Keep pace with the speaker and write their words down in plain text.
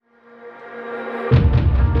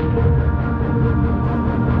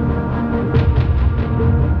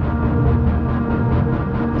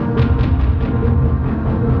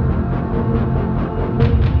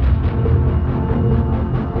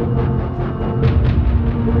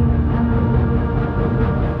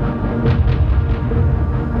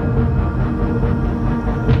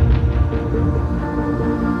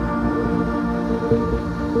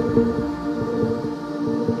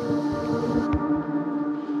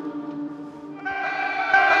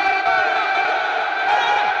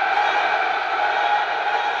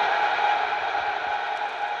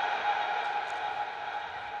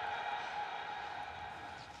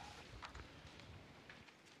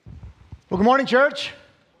Well, good morning, church.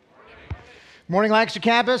 Good morning, Lancaster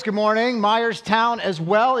campus. Good morning, Myerstown as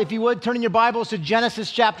well. If you would, turn in your Bibles to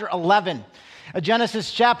Genesis chapter 11.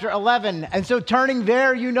 Genesis chapter 11. And so turning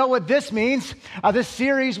there, you know what this means. This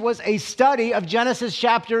series was a study of Genesis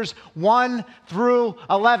chapters 1 through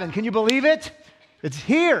 11. Can you believe it? It's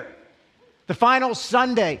here, the final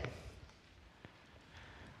Sunday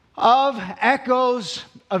of Echoes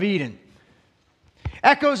of Eden.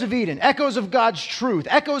 Echoes of Eden, echoes of God's truth,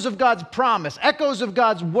 echoes of God's promise, echoes of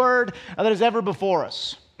God's word that is ever before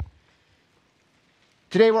us.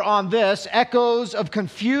 Today we're on this, echoes of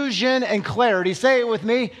confusion and clarity. Say it with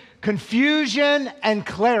me, confusion and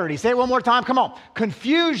clarity. Say it one more time, come on.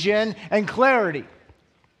 Confusion and clarity.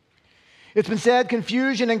 It's been said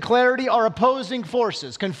confusion and clarity are opposing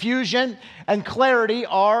forces. Confusion and clarity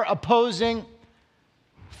are opposing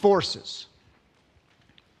forces.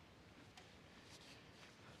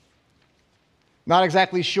 Not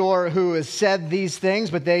exactly sure who has said these things,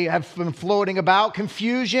 but they have been floating about.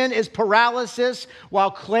 Confusion is paralysis, while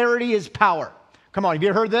clarity is power. Come on, have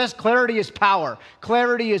you heard this? Clarity is power.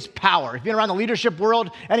 Clarity is power. If you've been around the leadership world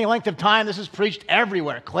any length of time, this is preached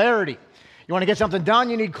everywhere. Clarity. You want to get something done,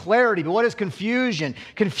 you need clarity. But what is confusion?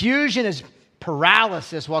 Confusion is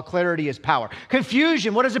paralysis, while clarity is power.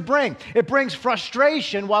 Confusion, what does it bring? It brings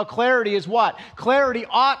frustration, while clarity is what? Clarity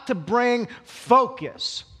ought to bring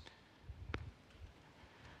focus.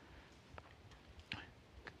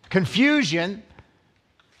 Confusion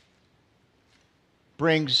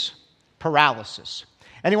brings paralysis.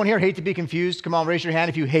 Anyone here hate to be confused? Come on, raise your hand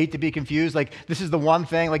if you hate to be confused. Like, this is the one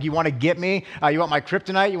thing, like, you want to get me. You want my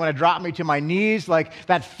kryptonite. You want to drop me to my knees. Like,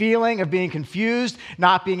 that feeling of being confused,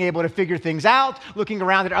 not being able to figure things out, looking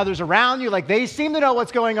around at others around you. Like, they seem to know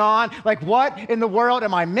what's going on. Like, what in the world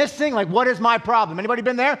am I missing? Like, what is my problem? Anybody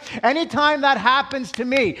been there? Anytime that happens to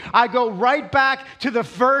me, I go right back to the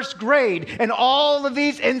first grade, and all of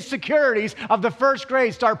these insecurities of the first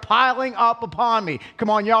grade start piling up upon me.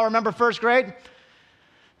 Come on, y'all remember first grade?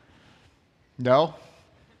 No?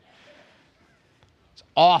 It's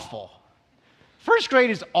awful. First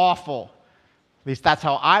grade is awful. At least that's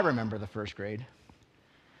how I remember the first grade.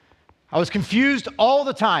 I was confused all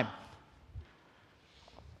the time.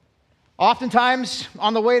 Oftentimes,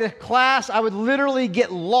 on the way to class, I would literally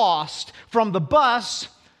get lost from the bus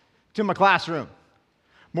to my classroom.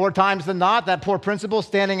 More times than not, that poor principal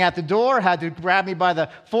standing at the door had to grab me by the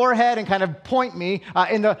forehead and kind of point me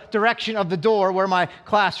in the direction of the door where my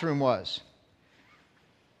classroom was.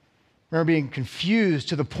 I remember being confused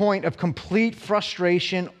to the point of complete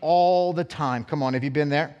frustration all the time. Come on, have you been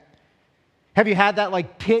there? Have you had that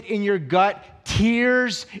like pit in your gut,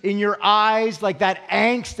 tears in your eyes, like that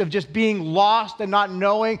angst of just being lost and not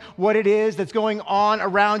knowing what it is that's going on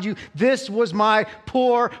around you? This was my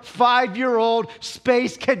poor 5-year-old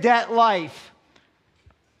space cadet life.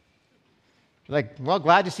 Like, well,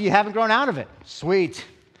 glad to see you haven't grown out of it. Sweet.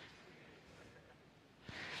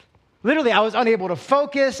 Literally, I was unable to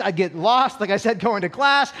focus. I'd get lost, like I said, going to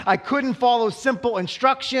class. I couldn't follow simple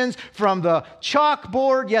instructions from the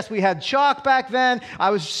chalkboard. Yes, we had chalk back then. I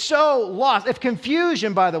was so lost. If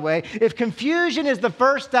confusion, by the way, if confusion is the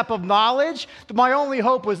first step of knowledge, my only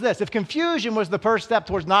hope was this. If confusion was the first step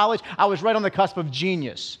towards knowledge, I was right on the cusp of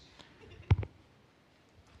genius.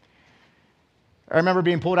 I remember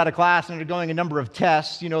being pulled out of class and undergoing a number of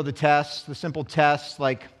tests. You know the tests, the simple tests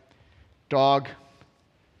like dog,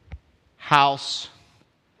 house,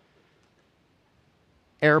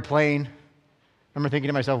 airplane. I remember thinking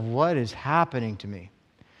to myself, what is happening to me?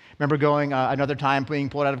 Remember going another time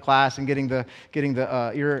being pulled out of class and getting the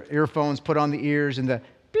earphones put on the ears and the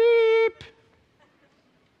beep,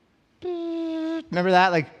 beep. Remember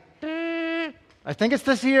that? Like, beep. I think it's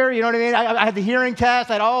this year, you know what I mean? I had the hearing test,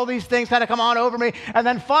 I had all these things kind of come on over me. And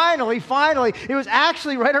then finally, it was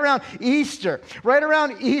actually right around Easter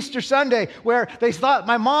Sunday, where they thought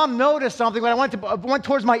my mom noticed something when I went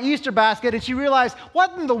towards my Easter basket, and she realized,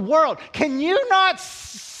 what in the world? Can you not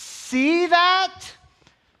see that?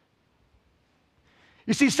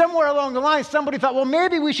 You see, somewhere along the line, somebody thought, well,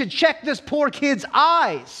 maybe we should check this poor kid's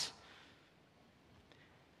eyes.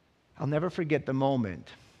 I'll never forget the moment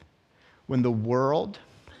when the world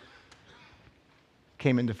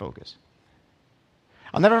came into focus.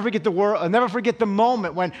 I'll never forget the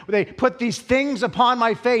moment when they put these things upon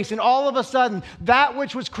my face, and all of a sudden, that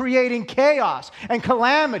which was creating chaos and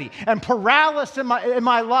calamity and paralysis in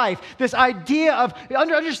my life, this idea of,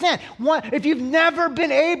 understand, if you've never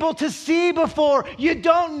been able to see before, you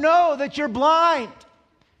don't know that you're blind.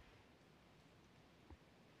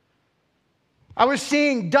 I was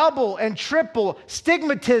seeing double and triple.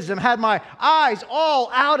 Stigmatism had my eyes all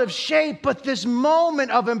out of shape, but this moment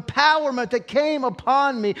of empowerment that came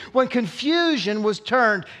upon me when confusion was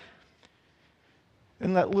turned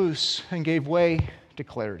and let loose and gave way to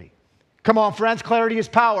clarity. Come on, friends, clarity is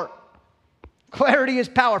power. Clarity is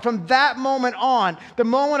power. From that moment on, the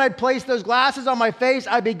moment I placed those glasses on my face,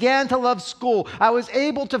 I began to love school. I was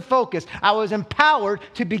able to focus. I was empowered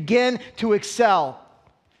to begin to excel.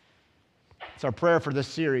 It's our prayer for this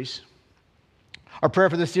series. Our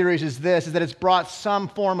prayer for this series is that it's brought some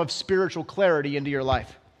form of spiritual clarity into your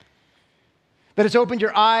life. That it's opened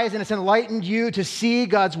your eyes and it's enlightened you to see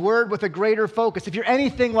God's word with a greater focus. If you're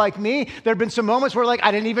anything like me, there have been some moments where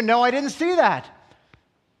I didn't even know I didn't see that.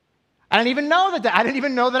 I didn't even know that. I didn't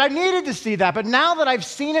even know that I needed to see that. But now that I've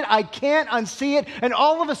seen it, I can't unsee it. And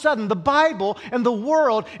all of a sudden, the Bible and the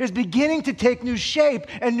world is beginning to take new shape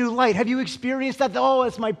and new light. Have you experienced that? Oh,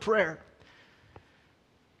 it's my prayer.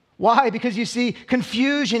 Why? Because you see,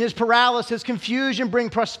 confusion is paralysis. Confusion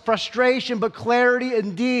brings frustration, but clarity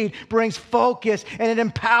indeed brings focus, and it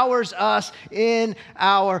empowers us in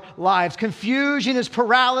our lives. Confusion is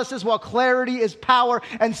paralysis, while clarity is power.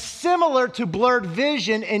 And similar to blurred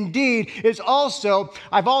vision, indeed,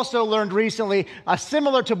 I've also learned recently,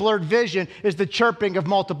 similar to blurred vision is the chirping of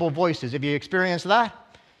multiple voices. Have you experienced that?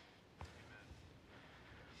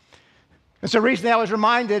 And so recently I was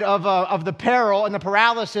reminded of the peril and the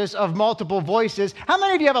paralysis of multiple voices. How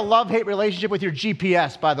many of you have a love-hate relationship with your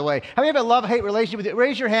GPS, by the way? How many have a love-hate relationship with it?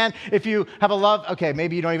 Raise your hand if you have a okay,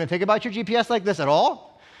 maybe you don't even think about your GPS like this at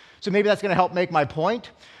all. So maybe that's going to help make my point.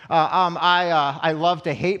 I love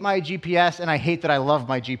to hate my GPS, and I hate that I love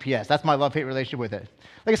my GPS. That's my love-hate relationship with it.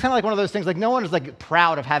 It's kind of like one of those things, no one is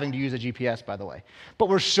proud of having to use a GPS, by the way. But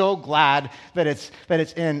we're so glad that it's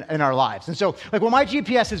in our lives. And so, when my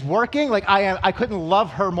GPS is working, I couldn't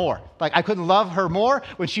love her more. I couldn't love her more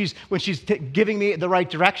when she's giving me the right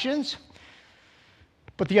directions.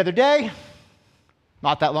 But the other day,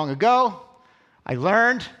 not that long ago, I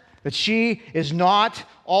learned that she is not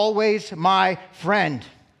always my friend.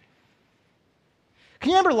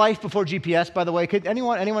 Can you remember life before GPS, by the way? Could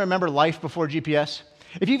anyone remember life before GPS?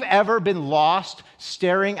 If you've ever been lost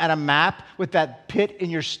staring at a map with that pit in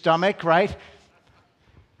your stomach, right?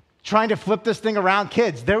 Trying to flip this thing around.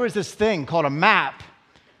 Kids, there was this thing called a map.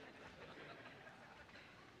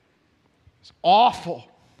 It's awful.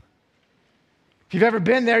 If you've ever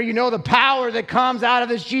been there, you know the power that comes out of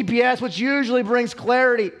this GPS, which usually brings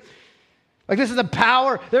clarity. This is a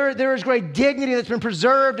power. There is great dignity that's been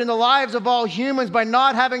preserved in the lives of all humans by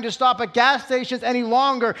not having to stop at gas stations any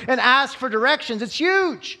longer and ask for directions. It's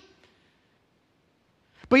huge.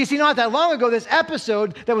 But you see, not that long ago, this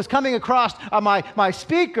episode that was coming across my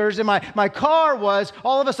speakers in my car was,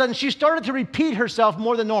 all of a sudden, she started to repeat herself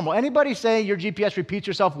more than normal. Anybody say your GPS repeats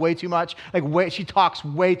herself way too much? She talks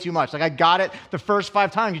way too much. I got it the first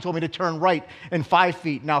 5 times you told me to turn right in 5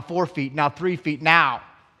 feet, now 4 feet, now 3 feet, now.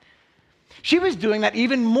 She was doing that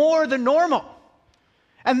even more than normal.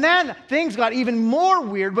 And then things got even more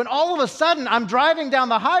weird when all of a sudden I'm driving down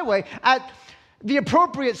the highway at the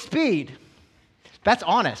appropriate speed. That's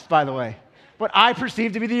honest, by the way. What I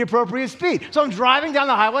perceive to be the appropriate speed. So I'm driving down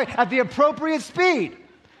the highway at the appropriate speed.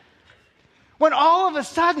 When all of a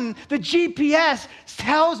sudden the GPS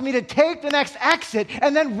tells me to take the next exit,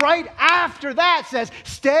 and then right after that says,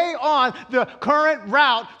 stay on the current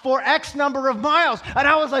route for X number of miles. And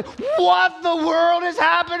I was like, what the world is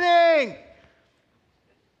happening?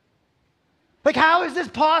 How is this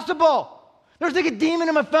possible? There's a demon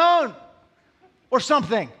in my phone or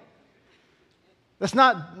something. That's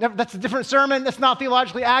a different sermon. That's not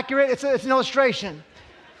theologically accurate. It's an illustration.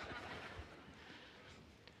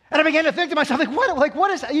 And I began to think to myself,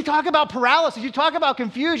 what is, you talk about paralysis, you talk about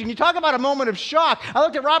confusion, you talk about a moment of shock. I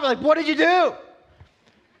looked at Robert what did you do?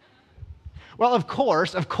 Well, of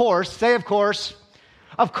course, it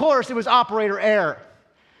was operator error.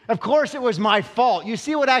 Of course, it was my fault. You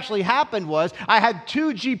see, what actually happened was I had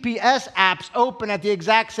 2 GPS apps open at the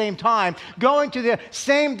exact same time, going to the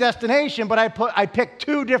same destination, but I picked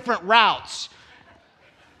 2 different routes.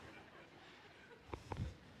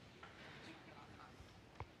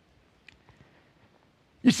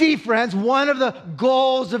 You see, friends, one of the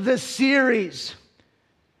goals of this series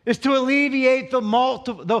is to alleviate the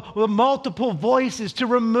multiple voices, to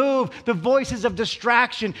remove the voices of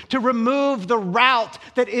distraction, to remove the route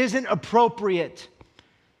that isn't appropriate.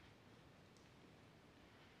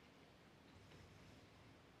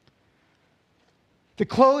 to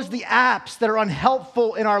close the apps that are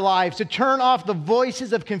unhelpful in our lives, to turn off the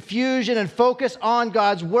voices of confusion and focus on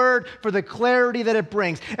God's word for the clarity that it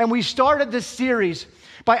brings. And we started this series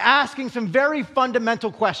by asking some very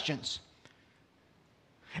fundamental questions.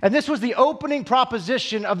 And this was the opening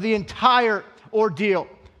proposition of the entire ordeal.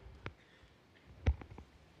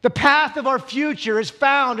 The path of our future is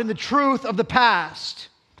found in the truth of the past.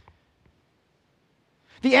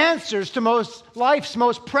 The answers to life's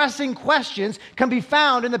most pressing questions can be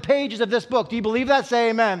found in the pages of this book. Do you believe that?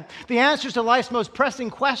 Say amen. The answers to life's most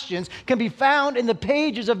pressing questions can be found in the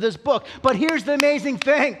pages of this book. But here's the amazing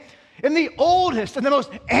thing. In the oldest and the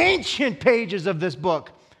most ancient pages of this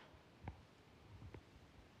book,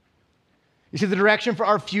 you see, the direction for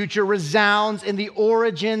our future resounds in the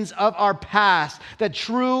origins of our past. That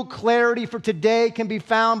true clarity for today can be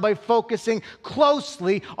found by focusing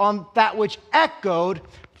closely on that which echoed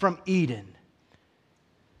from Eden.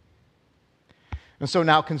 And so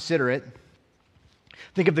now consider it.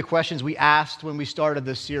 Think of the questions we asked when we started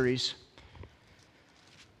this series.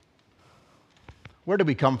 Where did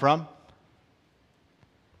we come from?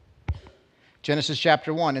 Genesis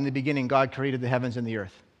chapter 1, in the beginning, God created the heavens and the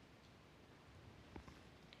earth.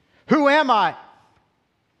 Who am I?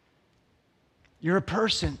 You're a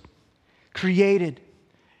person created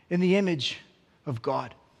in the image of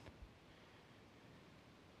God.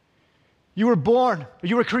 You were born, or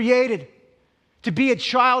you were created to be a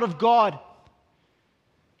child of God.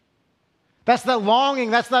 That's that longing,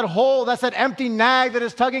 that's that hole, that's that empty nag that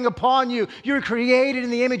is tugging upon you. You were created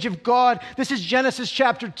in the image of God. This is Genesis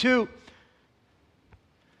chapter 2.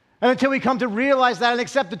 And until we come to realize that and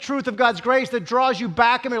accept the truth of God's grace that draws you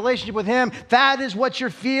back in a relationship with Him, that is what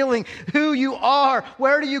you're feeling, who you are.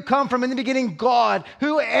 Where do you come from? In the beginning, God.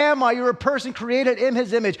 Who am I? You're a person created in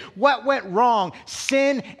His image. What went wrong?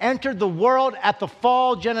 Sin entered the world at the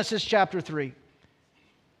fall, Genesis chapter 3.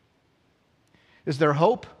 Is there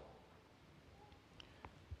hope?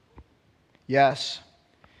 Yes.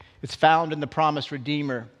 It's found in the promised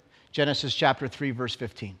Redeemer, Genesis chapter 3, verse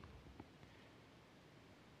 15.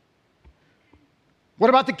 What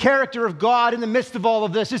about the character of God in the midst of all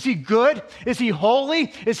of this? Is He good? Is He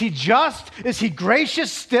holy? Is He just? Is He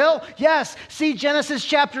gracious still? Yes. See Genesis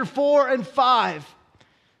chapter 4 and 5.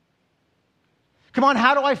 Come on,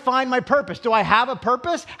 how do I find my purpose? Do I have a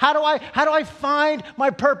purpose? How do I find my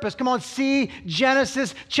purpose? Come on, see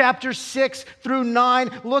Genesis chapter 6 through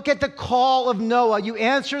 9. Look at the call of Noah. You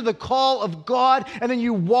answer the call of God, and then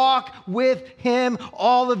you walk with Him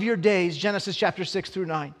all of your days. Genesis chapter 6 through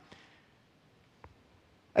 9.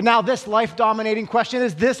 And now this life-dominating question,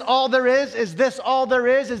 is this all there is? Is this all there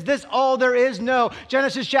is? Is this all there is? No.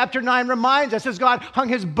 Genesis chapter 9 reminds us, as God hung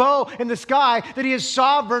His bow in the sky, that He is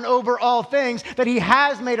sovereign over all things, that He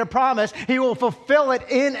has made a promise. He will fulfill it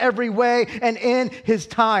in every way and in His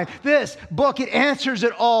time. This book, it answers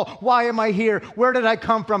it all. Why am I here? Where did I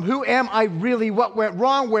come from? Who am I really? What went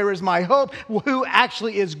wrong? Where is my hope? Who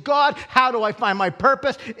actually is God? How do I find my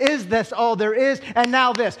purpose? Is this all there is? And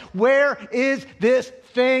now this, where is this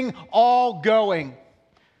thing all going?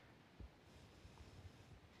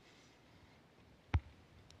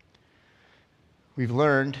 We've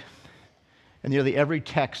learned, and nearly every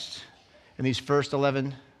text in these first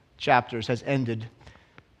 11 chapters has ended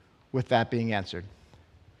with that being answered.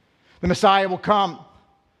 The Messiah will come.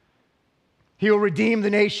 He will redeem the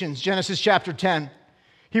nations, Genesis chapter 10.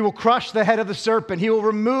 He will crush the head of the serpent. He will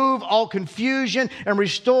remove all confusion and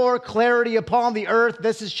restore clarity upon the earth.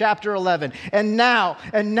 This is chapter 11. And now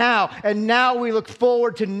we look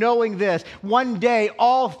forward to knowing this. One day,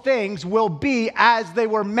 all things will be as they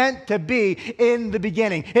were meant to be in the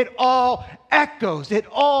beginning. It all echoes.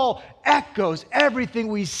 Everything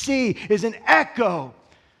we see is an echo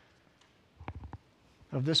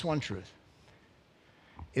of this one truth.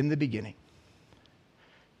 In the beginning,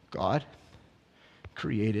 God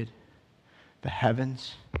created the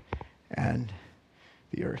heavens and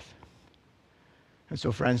the earth. And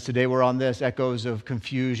so, friends, today we're on this, echoes of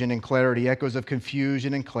confusion and clarity, echoes of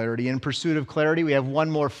confusion and clarity. In pursuit of clarity, we have one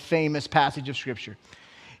more famous passage of Scripture.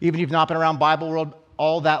 Even if you've not been around Bible world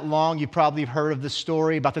all that long, you've probably heard of the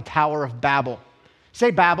story about the Tower of Babel. Say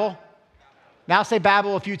Babel. Now say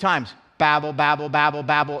Babel a few times. Babel, Babel, Babel,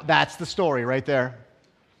 Babel. That's the story right there.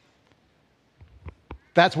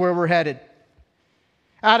 That's where we're headed.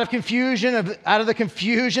 Out of the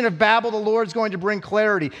confusion of Babel, the Lord's going to bring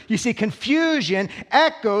clarity. You see, confusion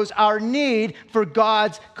echoes our need for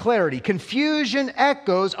God's clarity. Confusion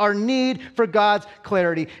echoes our need for God's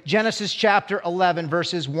clarity. Genesis chapter 11,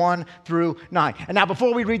 verses 1 through 9. And now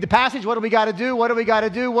before we read the passage, what do we got to do? What do we got to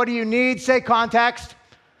do? What do you need? Say context.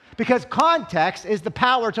 Because context is the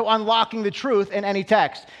power to unlocking the truth in any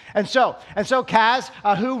text. And so Kaz,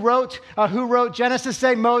 who wrote Genesis?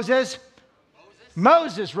 Say Moses.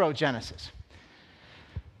 Moses wrote Genesis.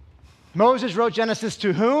 Moses wrote Genesis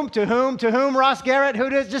to whom? To whom? To whom, Ross Garrett? Who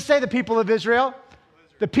does? Just say the people of Israel.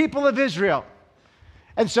 The people of Israel.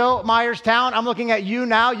 And so, Myerstown, I'm looking at you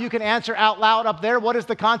now. You can answer out loud up there. What is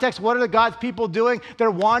the context? What are the God's people doing?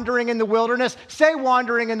 They're wandering in the wilderness. Say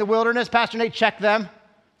wandering in the wilderness. Pastor Nate, check them.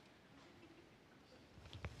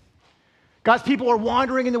 God's people are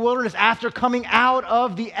wandering in the wilderness after coming out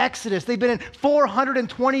of the Exodus. They've been in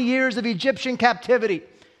 420 years of Egyptian captivity.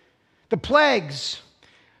 The plagues,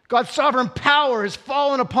 God's sovereign power has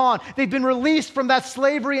fallen upon. They've been released from that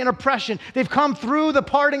slavery and oppression. They've come through the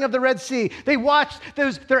parting of the Red Sea. They watched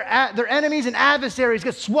their enemies and adversaries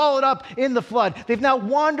get swallowed up in the flood. They've now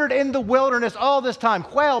wandered in the wilderness all this time.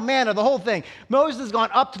 Quail, manna, the whole thing. Moses has gone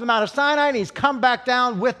up to the Mount of Sinai and he's come back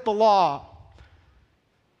down with the law.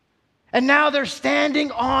 And now they're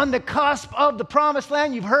standing on the cusp of the promised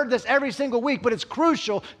land. You've heard this every single week, but it's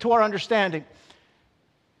crucial to our understanding.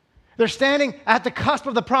 They're standing at the cusp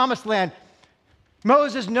of the promised land.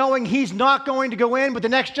 Moses knowing he's not going to go in, but the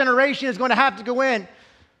next generation is going to have to go in.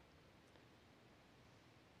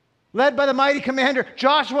 Led by the mighty commander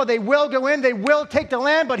Joshua, they will go in, they will take the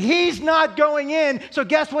land, but he's not going in. So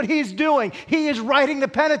guess what he's doing? He is writing the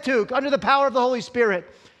Pentateuch under the power of the Holy Spirit.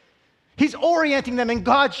 He's orienting them in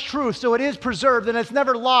God's truth so it is preserved and it's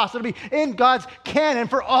never lost. It'll be in God's canon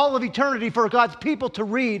for all of eternity for God's people to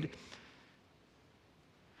read.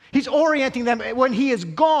 He's orienting them. When he is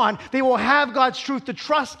gone, they will have God's truth to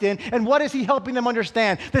trust in. And what is he helping them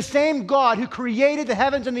understand? The same God who created the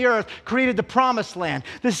heavens and the earth created the promised land.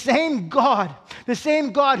 The same God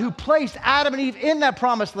who placed Adam and Eve in that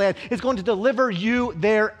promised land is going to deliver you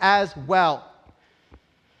there as well.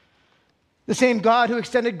 The same God who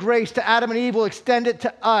extended grace to Adam and Eve will extend it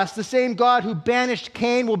to us. The same God who banished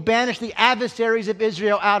Cain will banish the adversaries of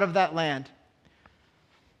Israel out of that land.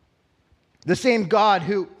 The same God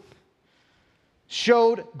who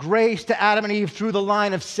showed grace to Adam and Eve through the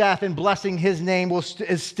line of Seth and blessing his name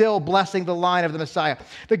is still blessing the line of the Messiah.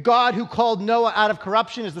 The God who called Noah out of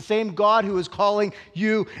corruption is the same God who is calling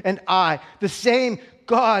you and I. The same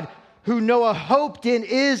God who Noah hoped in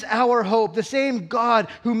is our hope. The same God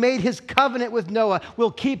who made his covenant with Noah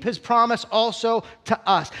will keep his promise also to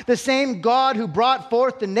us. The same God who brought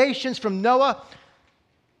forth the nations from Noah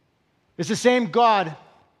is the same God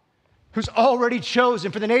who's already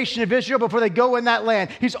chosen for the nation of Israel before they go in that land.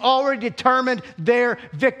 He's already determined their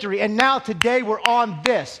victory. And now today we're on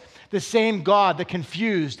this. The same God that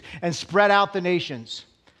confused and spread out the nations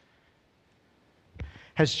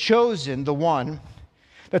has chosen the one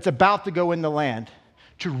that's about to go in the land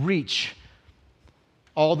to reach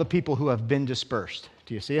all the people who have been dispersed.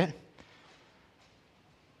 Do you see it?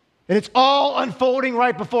 And it's all unfolding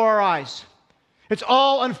right before our eyes. It's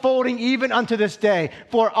all unfolding even unto this day.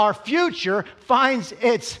 For our future finds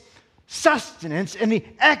its sustenance in the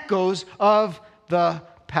echoes of the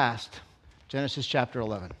past. Genesis chapter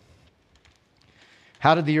 11.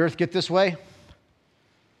 How did the earth get this way?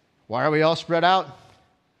 Why are we all spread out?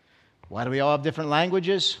 Why do we all have different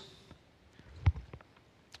languages?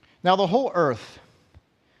 Now, the whole earth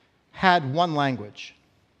had one language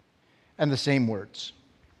and the same words.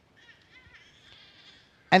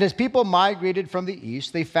 And as people migrated from the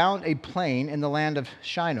east, they found a plain in the land of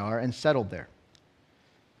Shinar and settled there.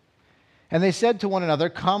 And they said to one another,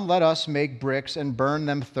 "Come, let us make bricks and burn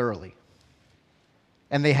them thoroughly."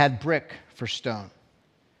 And they had brick for stone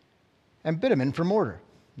and bitumen for mortar.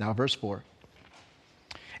 Now, verse 4.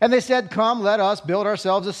 And they said, "Come, let us build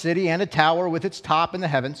ourselves a city and a tower with its top in the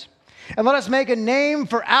heavens. And let us make a name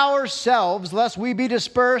for ourselves, lest we be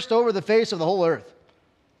dispersed over the face of the whole earth."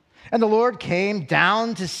 And the Lord came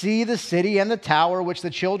down to see the city and the tower which the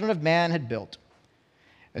children of man had built.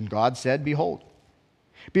 And God said, Behold,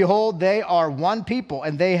 they are one people,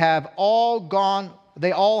 and they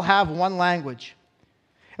all have one language.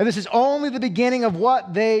 And this is only the beginning of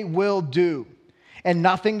what they will do. And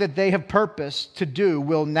nothing that they have purposed to do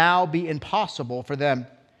will now be impossible for them.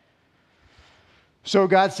 So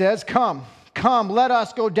God says, Come, let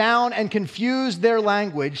us go down and confuse their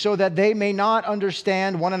language so that they may not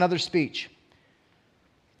understand one another's speech.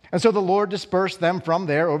 And so the Lord dispersed them from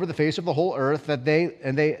there over the face of the whole earth, and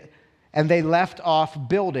they left off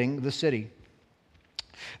building the city.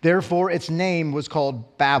 Therefore its name was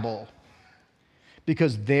called Babel,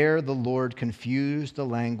 because there the Lord confused the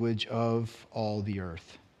language of all the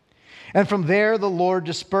earth. And from there the Lord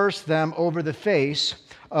dispersed them over the face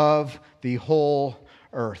of the whole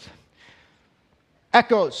earth.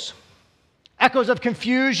 Echoes Echoes of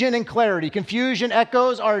confusion and clarity. Confusion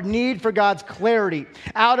echoes our need for God's clarity.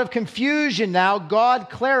 Out of confusion now, God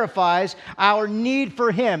clarifies our need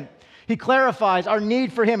for Him. He clarifies our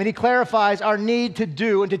need for Him, and He clarifies our need to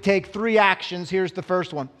do and to take 3 actions. Here's the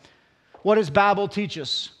first one. What does Babel teach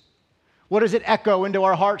us? What does it echo into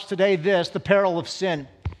our hearts today? This, the peril of sin.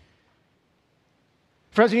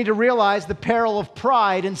 Friends, we need to realize the peril of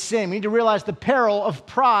pride and sin. We need to realize the peril of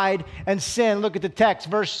pride and sin. Look at the text,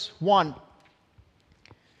 verse 1.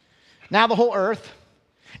 Now the whole earth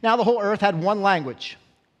had one language.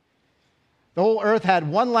 The whole earth had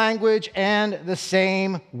one language and the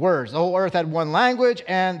same words. The whole earth had one language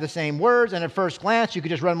and the same words. And at first glance, you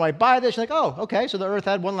could just run right by this. You're like, oh, okay, so the earth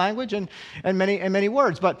had one language and many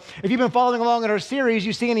words. But if you've been following along in our series,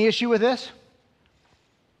 you see any issue with this?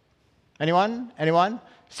 Anyone?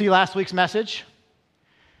 See last week's message?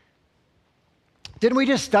 Didn't we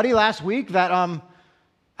just study last week that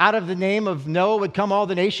out of the name of Noah would come all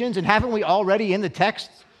the nations? And haven't we already in the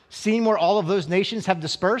text seen where all of those nations have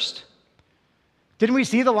dispersed? Didn't we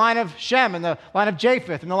see the line of Shem and the line of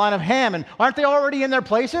Japheth and the line of Ham? And aren't they already in their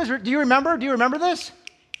places? Do you remember? Do you remember this?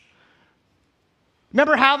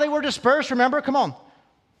 Remember how they were dispersed? Remember? Come on.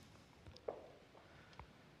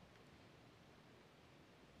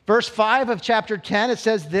 Verse 5 of chapter 10, it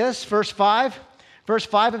says this. Verse 5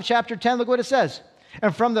 of chapter 10, look what it says.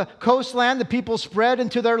 And from the coastland the people spread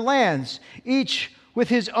into their lands, each with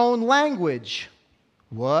his own language.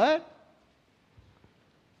 What?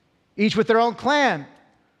 Each with their own clan,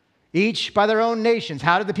 each by their own nations.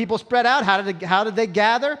 How did the people spread out? How did they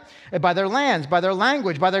gather? By their lands, by their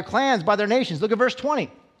language, by their clans, by their nations. Look at verse 20.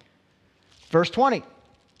 Verse 20.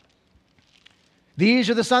 These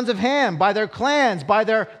are the sons of Ham, by their clans, by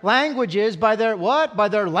their languages, by their what? By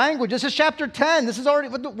their language. This is chapter 10. This is already,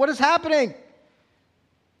 what is happening?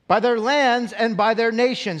 By their lands and by their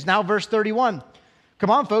nations. Now verse 31. Come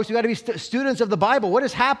on, folks, we've got to be students of the Bible. What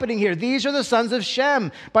is happening here? These are the sons of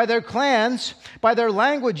Shem, by their clans, by their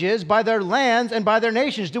languages, by their lands, and by their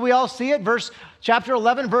nations. Do we all see it? Chapter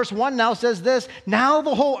 11, verse 1 now says this. Now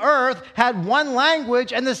the whole earth had one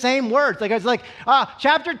language and the same words.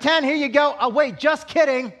 Chapter 10, here you go. Oh, wait, just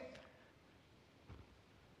kidding.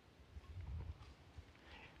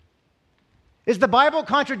 Is the Bible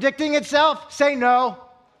contradicting itself? Say no.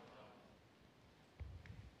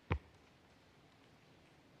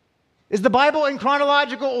 Is the Bible in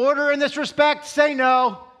chronological order in this respect? Say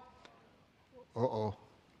no. Uh-oh.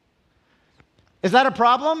 Is that a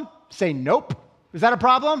problem? Say nope. Is that a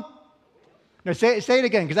problem? No, say it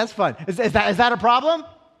again, because that's fun. Is that a problem?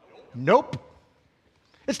 Nope.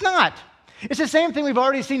 It's not. It's the same thing we've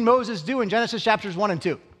already seen Moses do in Genesis chapters 1 and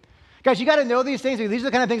 2. Guys, you got to know these things. These are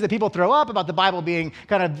the kind of things that people throw up about the Bible being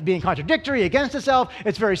contradictory against itself.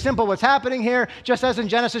 It's very simple what's happening here. Just as in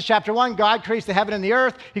Genesis chapter 1, God creates the heaven and the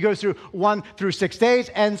earth. He goes through 1 through 6 days,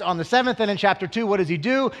 ends on the 7th. And in chapter 2, what does he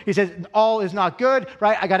do? He says, all is not good,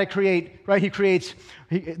 right? I got to create, right? He creates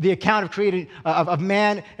the account of creating of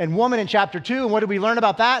man and woman in chapter 2. And what did we learn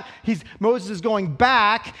about that? Moses is going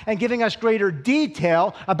back and giving us greater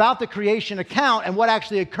detail about the creation account and what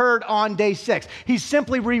actually occurred on day 6. He's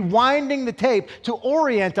simply rewinding the tape to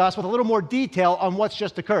orient us with a little more detail on what's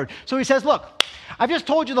just occurred. So he says, look, I've just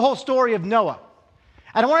told you the whole story of Noah.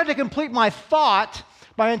 And I wanted to complete my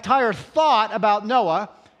entire thought about Noah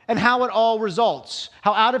and how it all results,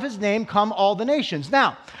 how out of his name come all the nations.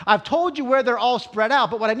 Now, I've told you where they're all spread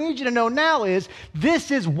out, but what I need you to know now is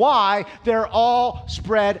this is why they're all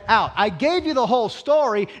spread out. I gave you the whole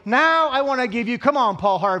story. Now I want to give you, come on,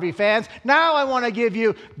 Paul Harvey fans, now I want to give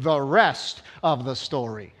you the rest of the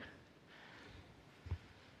story.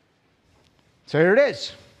 So here it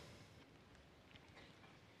is.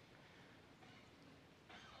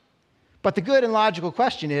 But the good and logical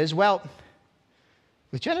question is, well,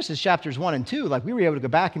 with Genesis chapters 1 and 2, we were able to go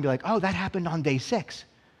back and be like, oh, that happened on day 6.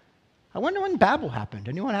 I wonder when Babel happened.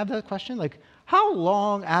 Anyone have that question? How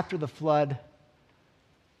long after the flood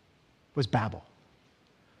was Babel?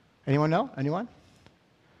 Anyone know? Anyone?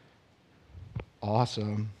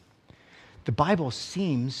 Awesome. The Bible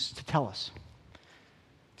seems to tell us.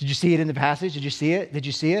 Did you see it in the passage? Did you see it? Did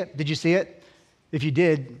you see it? Did you see it? If you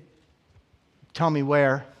did, tell me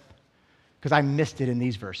where, because I missed it in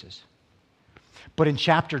these verses. But in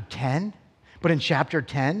chapter 10,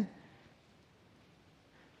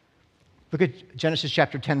 look at Genesis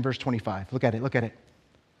chapter 10, verse 25. Look at it.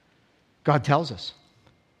 God tells us.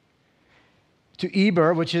 To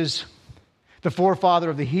Eber, which is the forefather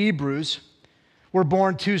of the Hebrews, were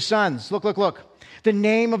born 2 sons. Look. The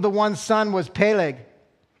name of the one son was Peleg.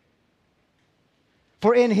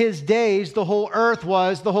 For in his days the whole earth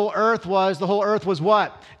was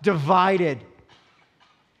what? Divided.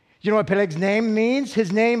 You know what Peleg's name means?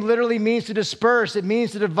 His name literally means to disperse. It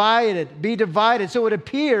means to be divided. So it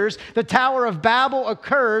appears the Tower of Babel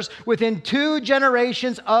occurs within 2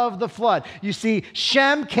 generations of the flood. You see,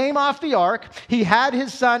 Shem came off the ark. He had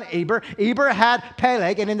his son Eber. Eber had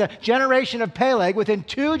Peleg. And in the generation of Peleg, within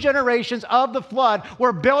 2 generations of the flood,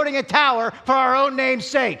 we're building a tower for our own name's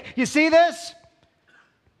sake. You see this?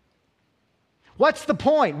 What's the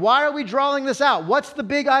point? Why are we drawing this out? What's the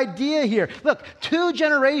big idea here? Look, 2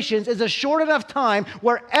 generations is a short enough time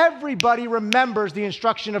where everybody remembers the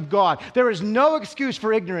instruction of God. There is no excuse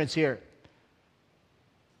for ignorance here.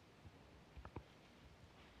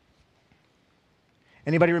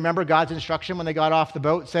 Anybody remember God's instruction when they got off the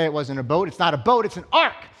boat? Say it wasn't a boat. It's not a boat, it's an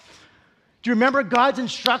ark. Do you remember God's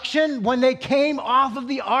instruction when they came off of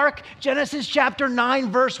the ark? Genesis chapter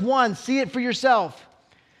 9, verse 1. See it for yourself.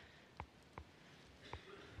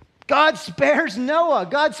 God spares Noah.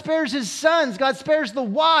 God spares his sons. God spares the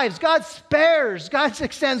wives. God spares. God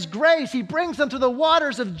extends grace. He brings them to the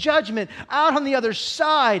waters of judgment out on the other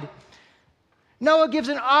side. Noah gives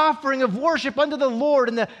an offering of worship unto the Lord,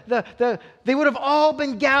 and they would have all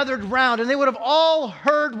been gathered round, and they would have all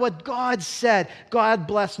heard what God said. God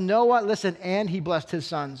blessed Noah, listen, and he blessed his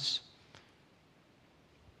sons.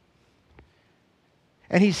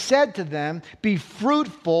 And he said to them, be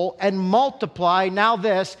fruitful and multiply, now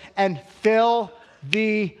this, and fill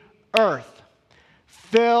the earth.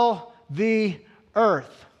 Fill the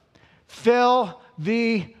earth. Fill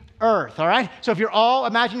the earth, all right? So if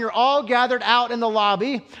imagine you're all gathered out in the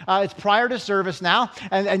lobby. It's prior to service now,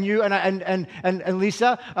 and you and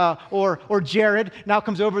Lisa or Jared now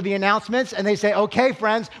comes over the announcements, and they say, okay,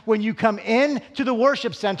 friends, when you come in to the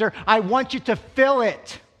worship center, I want you to fill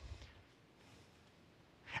it.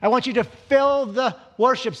 I want you to fill the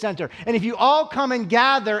worship center. And if you all come and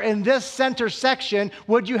gather in this center section,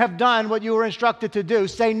 would you have done what you were instructed to do?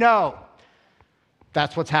 Say no.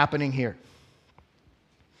 That's what's happening here.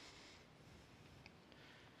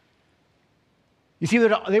 You see,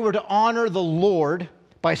 they were to honor the Lord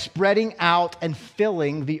by spreading out and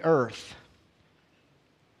filling the earth.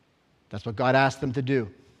 That's what God asked them to do.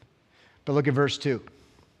 But look at verse 2.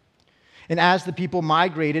 And as the people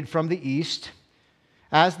migrated from the east,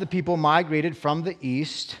 they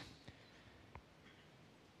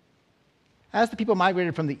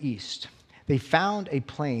found a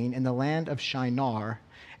plain in the land of Shinar,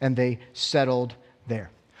 and they settled there.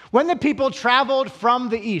 When the people traveled from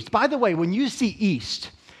the east, by the way, when you see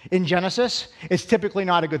east in Genesis, it's typically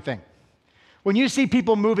not a good thing. When you see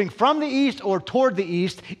people moving from the east or toward the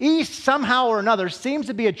east somehow or another seems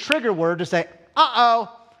to be a trigger word to say,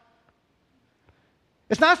 uh-oh.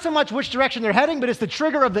 It's not so much which direction they're heading, but it's the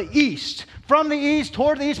trigger of the east. From the east,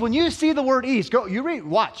 toward the east. When you see the word east, you read,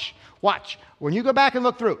 watch. When you go back and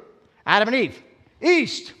look through, Adam and Eve,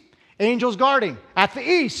 east. Angels guarding, at the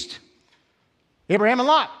east. Abraham and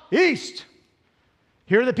Lot, east.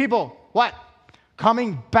 Here are the people, what?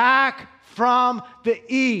 Coming back from the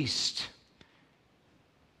east.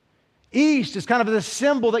 East is kind of the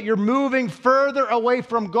symbol that you're moving further away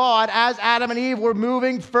from God, as Adam and Eve were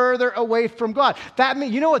moving further away from God.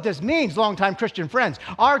 You know what this means, longtime Christian friends.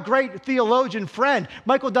 Our great theologian friend,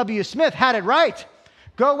 Michael W. Smith, had it right.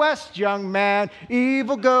 Go west, young man.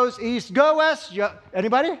 Evil goes east. Go west.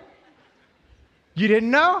 Anybody? You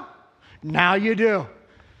didn't know? Now you do.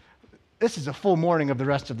 This is a full morning of the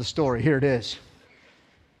rest of the story. Here it is.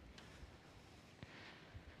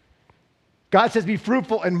 God says, be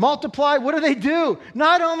fruitful and multiply. What do?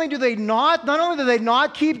 Not only do they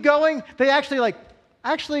not keep going, they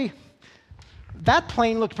actually, that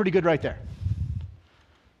plain looked pretty good right there.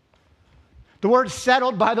 The word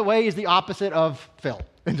settled, by the way, is the opposite of fill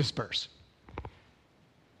and disperse.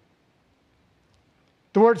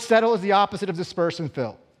 The word settle is the opposite of disperse and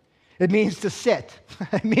fill. It means to sit.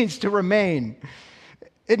 It means to remain.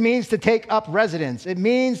 It means to take up residence. It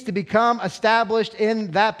means to become established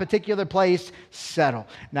in that particular place, settle.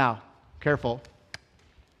 Now, careful.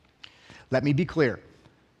 Let me be clear.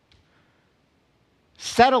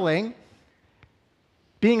 Settling,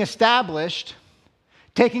 being established,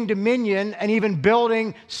 taking dominion, and even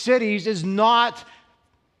building cities is not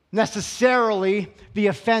necessarily the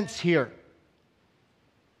offense here.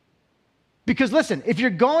 Because listen, if you're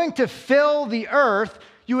going to fill the earth,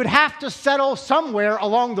 you would have to settle somewhere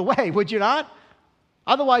along the way, would you not?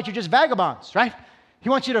 Otherwise, you're just vagabonds, right? He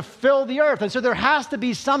wants you to fill the earth. And so there has to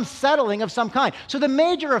be some settling of some kind. So the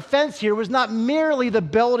major offense here was not merely the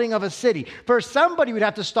building of a city. First, somebody would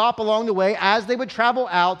have to stop along the way as they would travel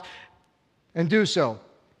out and do so.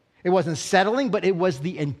 It wasn't settling, but it was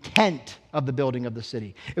the intent of the building of the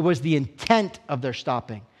city. It was the intent of their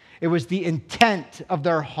stopping. It was the intent of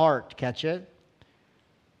their heart. Catch it?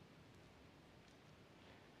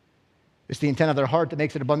 It's the intent of their heart that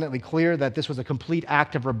makes it abundantly clear that this was a complete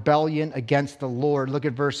act of rebellion against the Lord. Look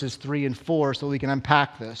at verses 3 and 4 so we can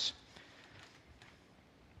unpack this.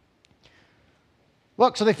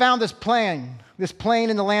 Look, so they found this plain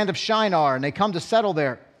in the land of Shinar, and they come to settle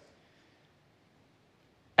there.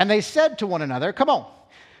 And they said to one another, come on,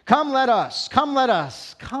 come let us.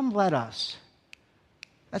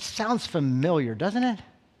 That sounds familiar, doesn't it?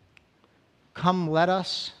 Come let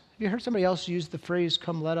us. Have you heard somebody else use the phrase,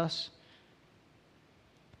 come let us?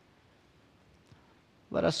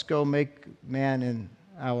 Let us go make man in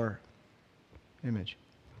our image.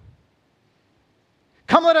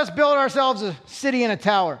 Come, let us build ourselves a city and a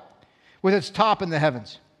tower with its top in the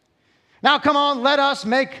heavens. Now come on, let us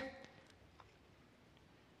make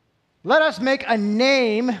a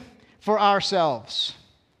name for ourselves,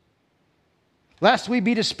 lest we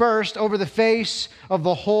be dispersed over the face of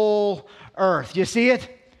the whole earth. You see it?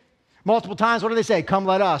 Multiple times, what do they say? Come,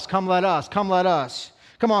 let us, come, let us, come, let us.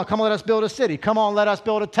 Come on, come let us build a city. Come on, let us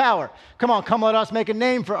build a tower. Come on, come let us make a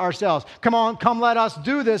name for ourselves. Come on, come let us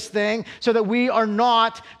do this thing so that we are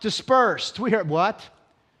not dispersed. We hear what?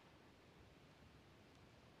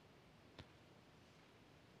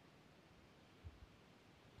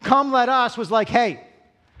 Come let us was like, hey,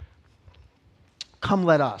 come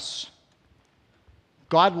let us.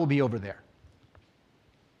 God will be over there.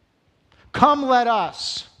 Come let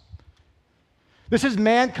us. This is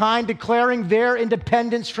mankind declaring their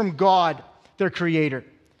independence from God, their creator.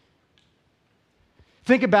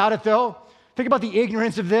 Think about it, though. Think about the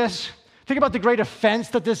ignorance of this. Think about the great offense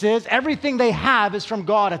that this is. Everything they have is from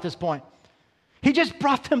God at this point. He just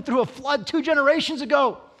brought them through a flood 2 generations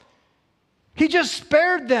ago. He just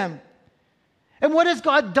spared them. And what has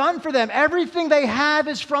God done for them? Everything they have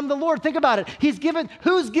is from the Lord. Think about it.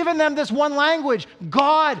 Who's given them this one language?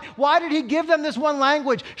 God. Why did He give them this one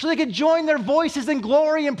language? So they could join their voices in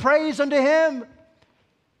glory and praise unto Him.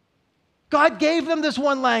 God gave them this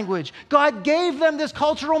one language. God gave them this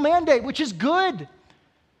cultural mandate, which is good.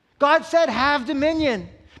 God said, have dominion.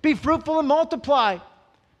 Be fruitful and multiply.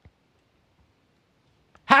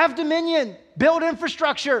 Have dominion. Build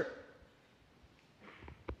infrastructure.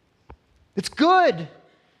 It's good.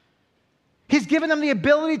 He's given them the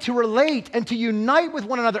ability to relate and to unite with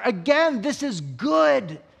one another. Again, this is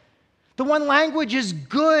good. The one language is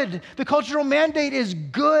good. The cultural mandate is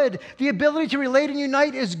good. The ability to relate and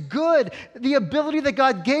unite is good. The ability that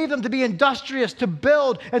God gave them to be industrious, to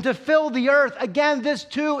build, and to fill the earth. Again, this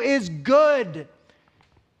too is good.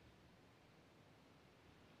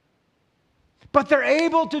 But they're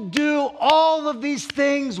able to do all of these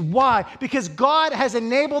things. Why? Because God has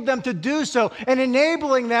enabled them to do so. And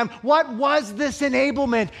enabling them, what was this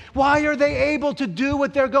enablement? Why are they able to do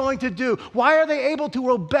what they're going to do? Why are they able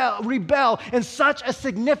to rebel in such a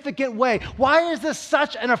significant way? Why is this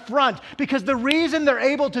such an affront? Because the reason they're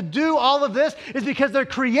able to do all of this is because they're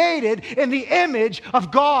created in the image of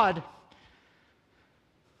God.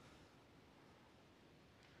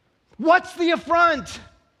 What's the affront?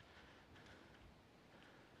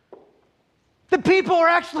 The people are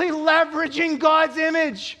actually leveraging God's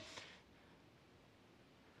image.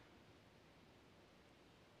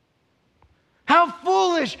 How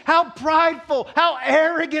foolish, how prideful, how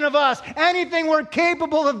arrogant of us. Anything we're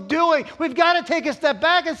capable of doing, we've got to take a step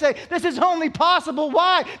back and say, this is only possible.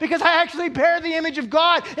 Why? Because I actually bear the image of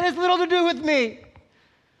God. It has little to do with me.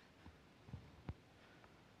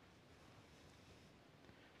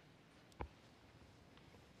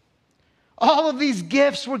 All of these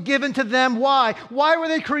gifts were given to them. Why? Why were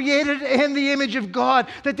they created in the image of God?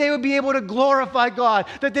 That they would be able to glorify God,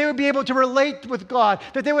 that they would be able to relate with God,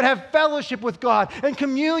 that they would have fellowship with God and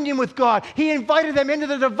communion with God. He invited them into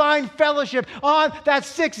the divine fellowship on that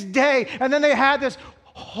 6th day, and then they had this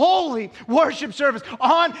holy worship service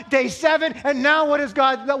on day 7, and now what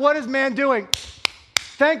is man doing?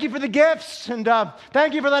 Thank you for the gifts, and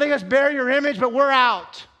thank you for letting us bear your image, but we're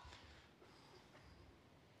out.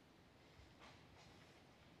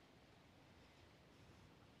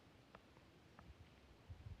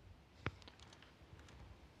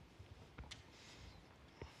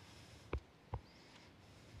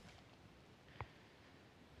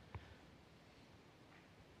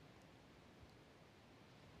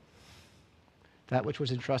 That which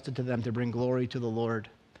was entrusted to them to bring glory to the Lord.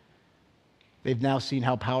 They've now seen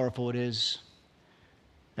how powerful it is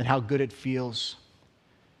and how good it feels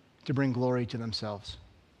to bring glory to themselves.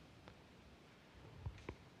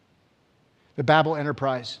 The Babel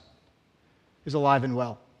enterprise is alive and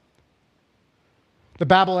well. The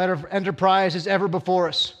Babel enterprise is ever before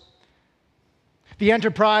us. The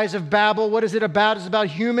enterprise of Babel, what is it about? It's about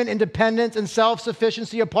human independence and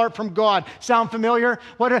self-sufficiency apart from God. Sound familiar?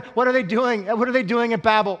 What are they doing? What are they doing at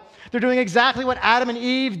Babel? They're doing exactly what Adam and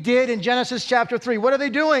Eve did in Genesis chapter 3. What are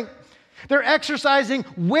they doing? They're exercising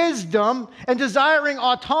wisdom and desiring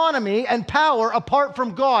autonomy and power apart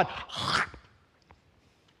from God.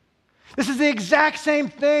 This is the exact same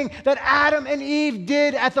thing that Adam and Eve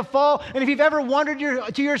did at the fall. And if you've ever wondered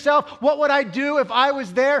to yourself, what would I do if I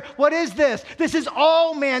was there? What is this? This is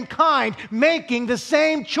all mankind making the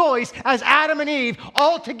same choice as Adam and Eve,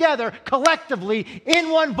 all together, collectively,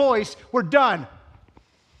 in one voice. We're done.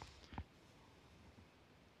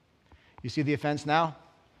 You see the offense now?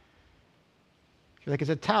 You're like,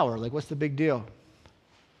 it's a tower. Like, what's the big deal?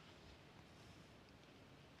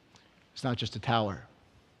 It's not just a tower.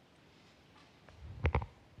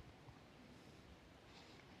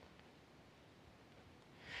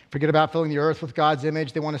 Forget about filling the earth with God's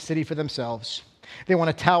image. They want a city for themselves. They want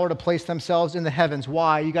a tower to place themselves in the heavens.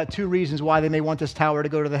 Why? You got two reasons why they may want this tower to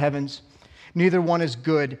go to the heavens. Neither one is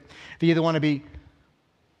good. They either want to be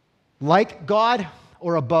like God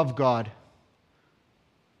or above God.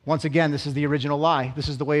 Once again, this is the original lie. This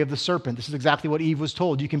is the way of the serpent. This is exactly what Eve was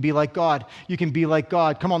told. You can be like God. You can be like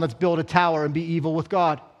God. Come on, let's build a tower and be evil with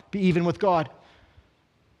God. Be even with God.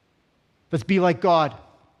 Let's be like God.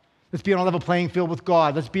 Let's be on a level playing field with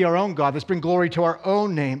God. Let's be our own God. Let's bring glory to our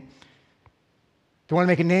own name. They want to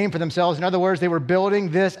make a name for themselves. In other words, they were building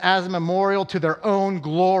this as a memorial to their own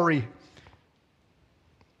glory.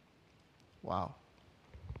 Wow.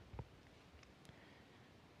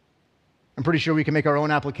 I'm pretty sure we can make our own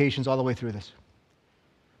applications all the way through this.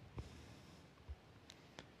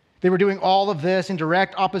 They were doing all of this in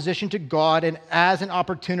direct opposition to God and as an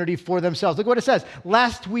opportunity for themselves. Look what it says.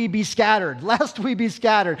 Lest we be scattered. Lest we be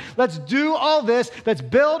scattered. Let's do all this. Let's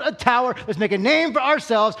build a tower. Let's make a name for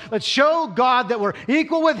ourselves. Let's show God that we're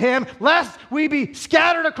equal with Him. Lest we be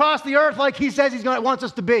scattered across the earth like He says He wants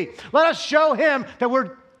us to be. Let us show Him that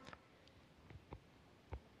we're...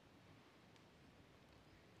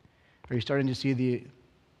 Are you starting to see the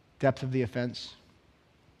depth of the offense?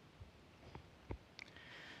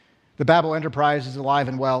 The Babel enterprise is alive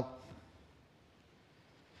and well.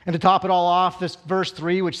 And to top it all off, this verse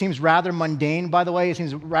 3, which seems rather mundane, by the way, it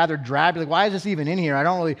seems rather drab. You're like, why is this even in here? I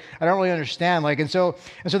don't really understand. And so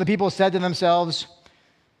the people said to themselves,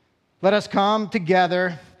 let us come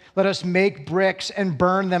together, let us make bricks and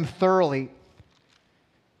burn them thoroughly.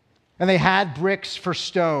 And they had bricks for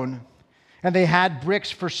stone, and they had bricks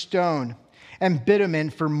for stone, and bitumen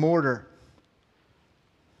for mortar.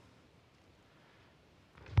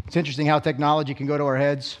 It's interesting how technology can go to our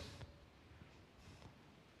heads.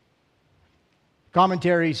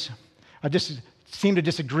 Commentaries just seem to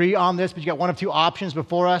disagree on this, but you got one of two options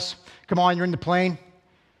before us. Come on, you're in the plane,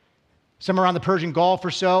 somewhere around the Persian Gulf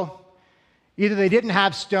or so. Either they didn't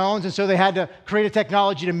have stones, and so they had to create a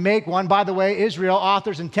technology to make one. By the way, Israel,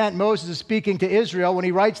 author's intent, Moses is speaking to Israel when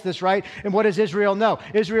he writes this, right? And what does Israel know?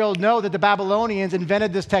 Israel know that the Babylonians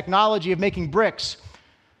invented this technology of making bricks.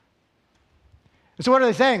 And so what are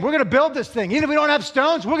they saying? We're going to build this thing. Even if we don't have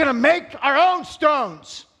stones, we're going to make our own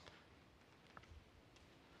stones.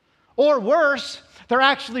 Or worse, there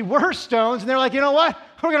actually were stones, and they're like, you know what?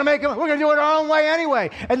 We're going to make them. We're going to do it our own way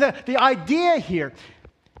anyway. And the idea here,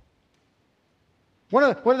 one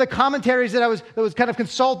of the commentaries that was kind of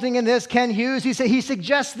consulting in this, Ken Hughes, he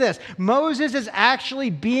suggests this. Moses is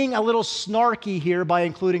actually being a little snarky here by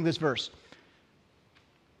including this verse.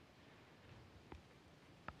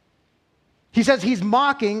 He says he's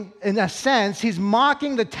mocking, in a sense, he's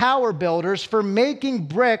mocking the tower builders for making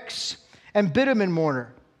bricks and bitumen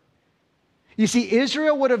mortar. You see,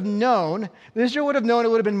 Israel would have known it would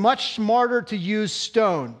have been much smarter to use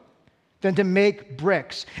stone than to make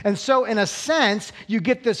bricks. And so, in a sense, you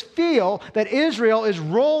get this feel that Israel is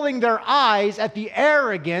rolling their eyes at the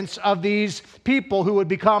arrogance of these people who would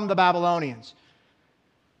become the Babylonians.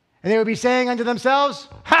 And they would be saying unto themselves,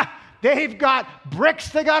 ha! They've got bricks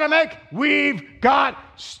they got to make. We've got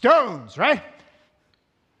stones, right?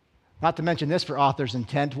 Not to mention this for author's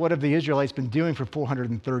intent. What have the Israelites been doing for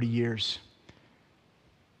 430 years?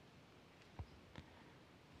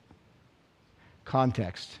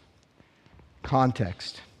 Context.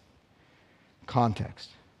 Context. Context.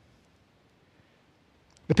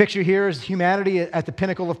 The picture here is humanity at the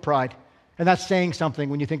pinnacle of pride. And that's saying something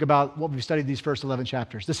when you think about what we've studied these first 11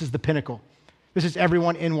 chapters. This is the pinnacle. This is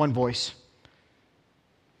everyone in one voice.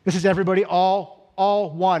 This is everybody all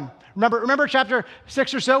one. Remember chapter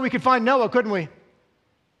 6 or so? We could find Noah, couldn't we?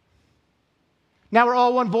 Now we're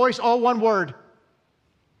all one voice, all one word.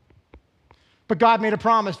 But God made a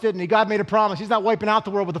promise, didn't He? God made a promise. He's not wiping out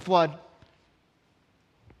the world with a flood.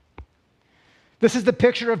 This is the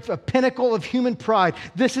picture of a pinnacle of human pride.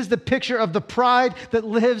 This is the picture of the pride that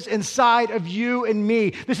lives inside of you and me.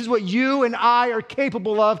 This is what you and I are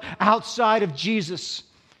capable of outside of Jesus.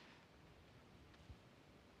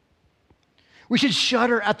 We should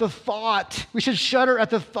shudder at the thought. We should shudder at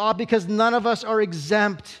the thought because none of us are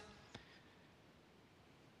exempt.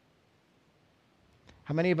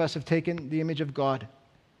 How many of us have taken the image of God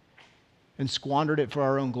and squandered it for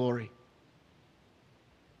our own glory?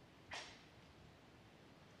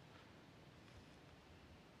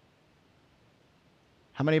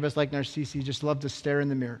 How many of us, like Narcissi, just love to stare in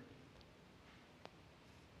the mirror?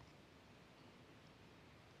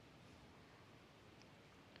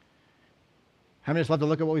 How many of us love to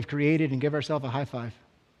look at what we've created and give ourselves a high five?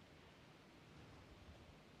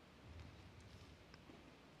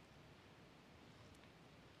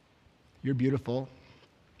 You're beautiful.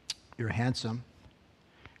 You're handsome.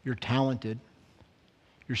 You're talented.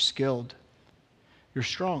 You're skilled. You're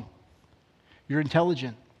strong. You're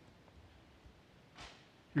intelligent.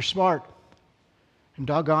 You're smart. And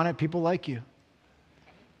doggone it, people like you.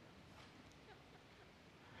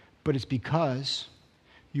 But it's because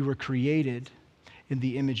you were created in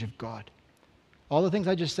the image of God. All the things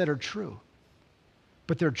I just said are true.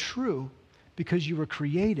 But they're true because you were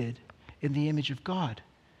created in the image of God.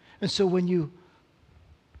 And so when you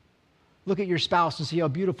look at your spouse and see how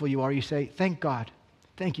beautiful you are, you say, thank God.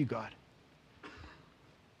 Thank you, God.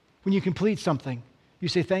 When you complete something, you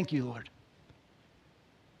say, thank you, Lord.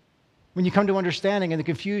 When you come to understanding and the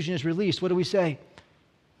confusion is released, what do we say?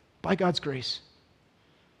 By God's grace.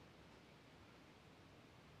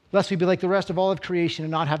 Lest we be like the rest of all of creation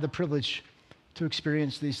and not have the privilege to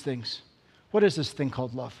experience these things. What is this thing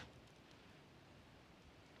called love?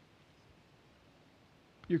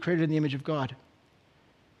 You're created in the image of God.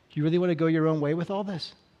 Do you really want to go your own way with all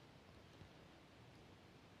this?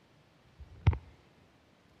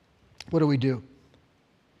 What do we do?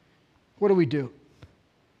 What do we do?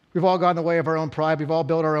 We've all gone the way of our own pride. We've all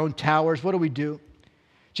built our own towers. What do we do?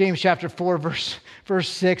 James chapter 4, verse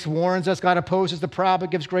 6 warns us, God opposes the proud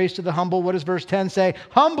but gives grace to the humble. What does verse 10 say?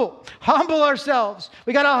 Humble ourselves.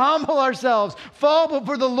 We got to humble ourselves. Fall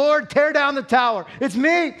before the Lord, tear down the tower. It's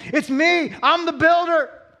me. I'm the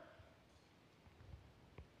builder.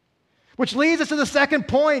 Which leads us to the second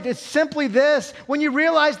point. It's simply this. When you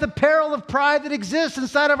realize the peril of pride that exists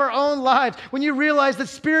inside of our own lives, when you realize that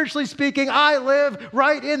spiritually speaking, I live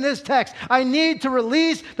right in this text, I need to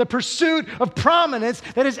release the pursuit of prominence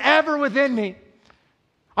that is ever within me.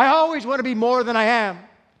 I always want to be more than I am.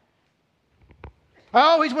 I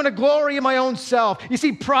always want to glory in my own self. You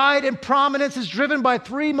see, pride and prominence is driven by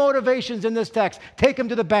three motivations in this text. Take them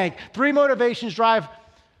to the bank. Three motivations drive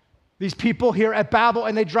these people here at Babel,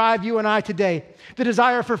 and they drive you and I today. The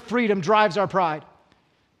desire for freedom drives our pride.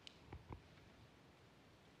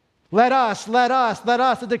 Let us.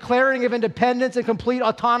 The declaring of independence and complete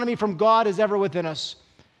autonomy from God is ever within us.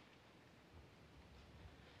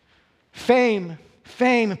 Fame,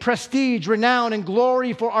 prestige, renown, and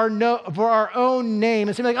glory for our own name.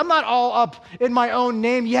 It seems like I'm not all up in my own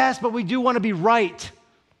name. Yes, but we do want to be right.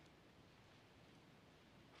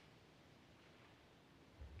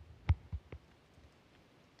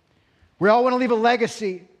 We all want to leave a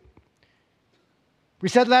legacy. We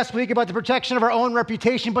said last week about the protection of our own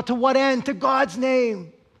reputation, but to what end? To God's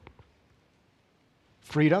name.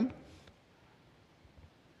 Freedom.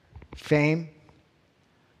 Fame.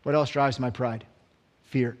 What else drives my pride?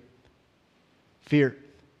 Fear. Fear.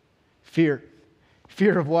 Fear.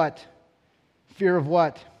 Fear of what? Fear of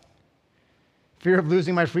what? Fear of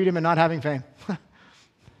losing my freedom and not having fame.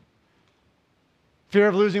 Fear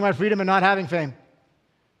of losing my freedom and not having fame.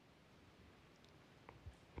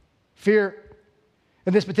 Fear.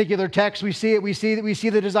 In this particular text, we see it. We see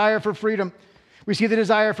the desire for freedom. We see the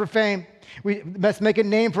desire for fame. Let's make a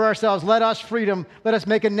name for ourselves. Let us freedom. Let us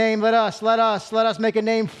make a name. Let us make a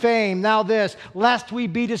name, fame. Now this, lest we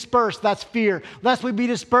be dispersed. That's fear. Lest we be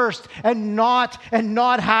dispersed and not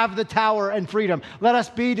have the tower and freedom. Let us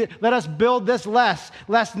build this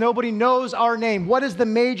lest nobody knows our name. What is the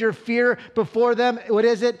major fear before them? What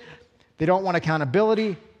is it? They don't want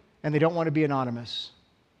accountability and they don't want to be anonymous.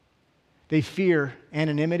 They fear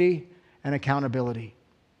anonymity and accountability.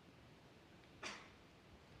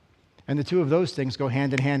 And the two of those things go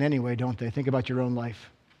hand in hand anyway, don't they? Think about your own life.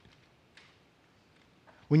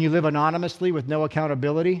 When you live anonymously with no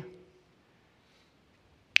accountability,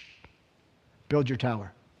 build your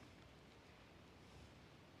tower.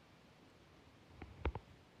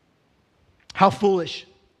 How foolish.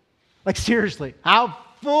 Like seriously, how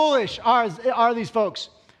foolish are these folks?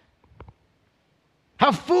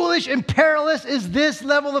 How foolish and perilous is this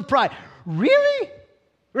level of pride? Really?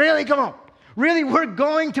 Really? Come on. Really, we're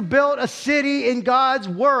going to build a city in God's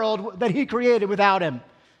world that he created without him.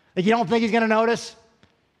 Like, you don't think he's going to notice?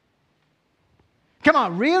 Come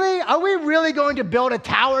on, really? Are we really going to build a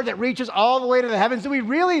tower that reaches all the way to the heavens? Do we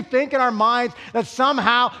really think in our minds that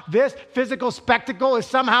somehow this physical spectacle is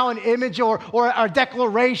somehow an image or a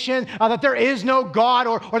declaration that there is no God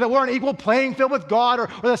or that we're on an equal playing field with God or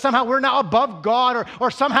that somehow we're now above God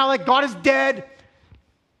or somehow like God is dead?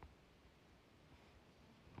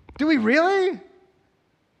 Do we really?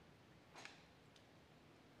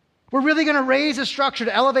 We're really going to raise a structure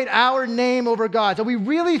to elevate our name over God's. Do we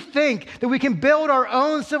really think that we can build our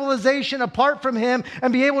own civilization apart from him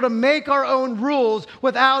and be able to make our own rules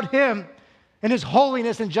without him and his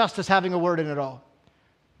holiness and justice having a word in it all?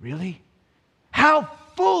 Really? How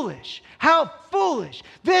foolish. How foolish.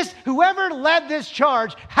 Whoever led this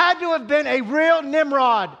charge had to have been a real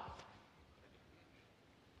Nimrod.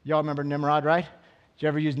 Y'all remember Nimrod, right? Did you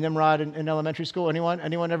ever use Nimrod in elementary school?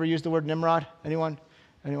 Anyone ever use the word Nimrod? Anyone?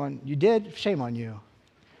 You did? Shame on you.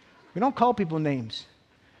 We don't call people names.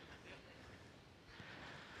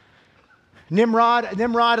 Nimrod,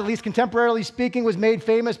 at least contemporarily speaking, was made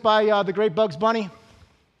famous by the great Bugs Bunny.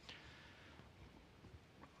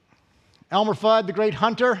 Elmer Fudd, the great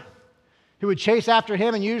hunter, who would chase after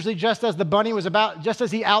him, and usually just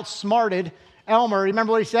as he outsmarted Elmer,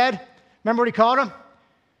 remember what he said? Remember what he called him?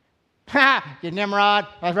 Ha! You Nimrod.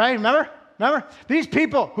 That's right, remember? These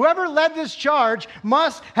people, whoever led this charge,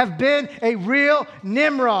 must have been a real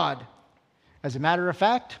Nimrod. As a matter of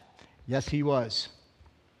fact, yes, he was.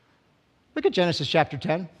 Look at Genesis chapter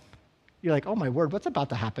 10. You're like, oh my word, what's about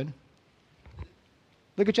to happen?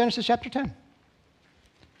 Look at Genesis chapter 10.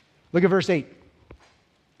 Look at verse 8.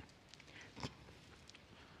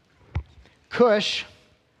 Cush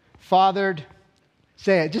fathered,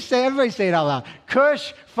 say it, everybody say it out loud.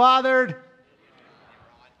 Cush fathered.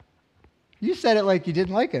 You said it like you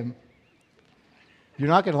didn't like him. You're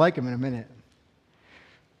not going to like him in a minute.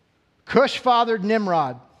 Cush fathered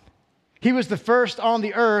Nimrod. He was the first on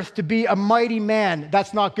the earth to be a mighty man.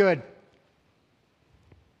 That's not good.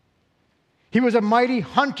 He was a mighty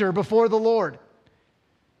hunter before the Lord.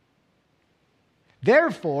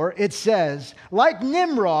 Therefore, it says, like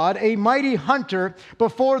Nimrod, a mighty hunter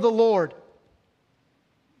before the Lord.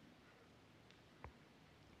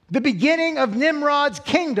 The beginning of Nimrod's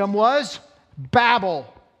kingdom was Babel.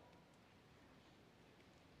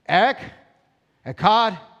 Erech,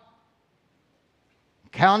 Akkad,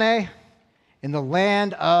 Calneh, in the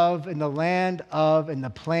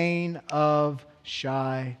plain of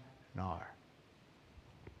Shinar.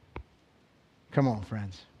 Come on,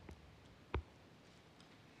 friends.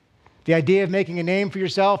 The idea of making a name for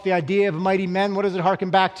yourself, the idea of mighty men, what does it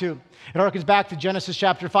harken back to? It harkens back to Genesis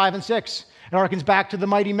chapter 5 and 6. It harkens back to the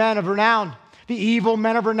mighty men of renown, the evil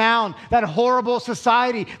men of renown, that horrible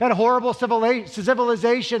society, that horrible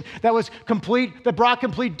civilization that brought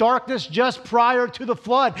complete darkness just prior to the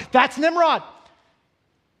flood. That's Nimrod.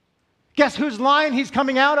 Guess whose line he's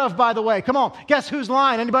coming out of, by the way? Come on. Guess whose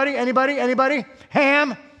line? Anybody?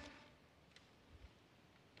 Ham.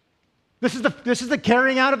 This is the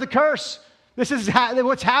carrying out of the curse.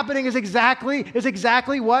 What's happening is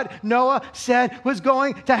exactly what Noah said was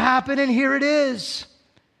going to happen, and here it is.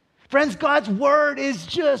 Friends, God's word is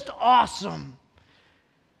just awesome.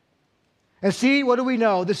 And see, what do we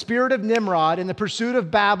know? The spirit of Nimrod in the pursuit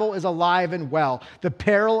of Babel is alive and well. The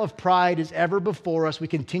peril of pride is ever before us. We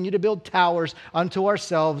continue to build towers unto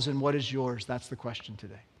ourselves, and what is yours? That's the question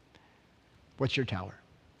today. What's your tower?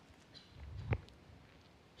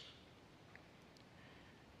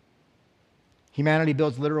 Humanity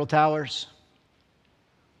builds literal towers.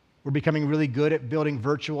 We're becoming really good at building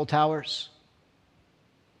virtual towers.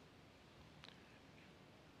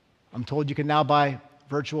 I'm told you can now buy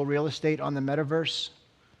virtual real estate on the metaverse,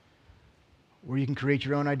 where you can create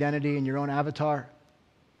your own identity and your own avatar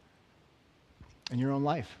and your own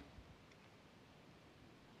life.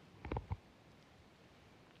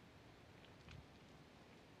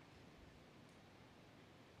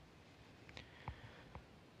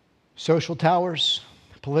 Social towers,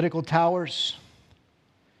 political towers,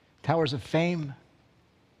 towers of fame.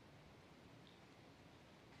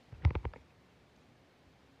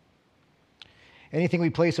 Anything we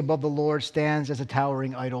place above the Lord stands as a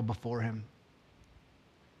towering idol before him.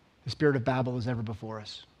 The spirit of Babel is ever before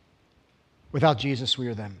us. Without Jesus, we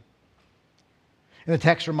are them. And the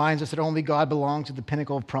text reminds us that only God belongs at the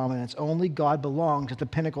pinnacle of prominence. Only God belongs at the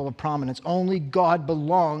pinnacle of prominence. Only God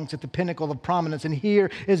belongs at the pinnacle of prominence. And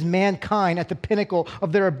here is mankind at the pinnacle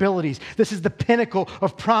of their abilities. This is the pinnacle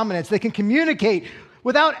of prominence. They can communicate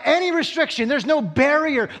without any restriction. There's no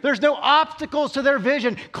barrier. There's no obstacles to their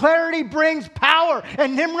vision. Clarity brings power,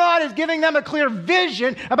 and Nimrod is giving them a clear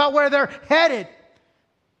vision about where they're headed.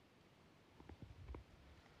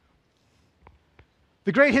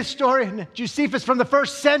 The great historian Josephus from the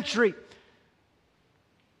first century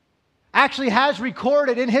actually has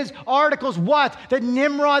recorded in his articles what? That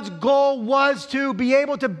Nimrod's goal was to be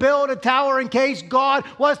able to build a tower in case God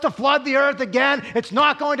was to flood the earth again. It's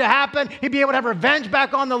not going to happen. He'd be able to have revenge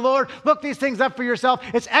back on the Lord. Look these things up for yourself.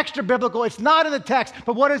 It's extra biblical. It's not in the text,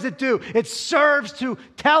 but what does it do? It serves to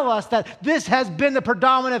tell us that this has been the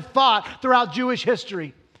predominant thought throughout Jewish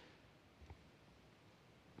history.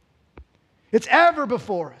 It's ever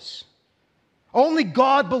before us. Only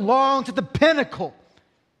God belongs at the pinnacle.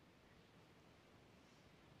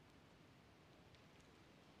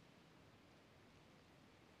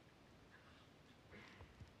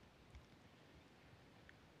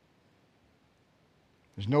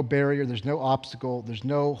 There's no barrier, there's no obstacle, there's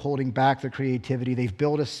no holding back their creativity. They've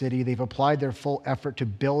built a city, they've applied their full effort to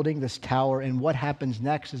building this tower, and what happens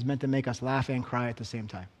next is meant to make us laugh and cry at the same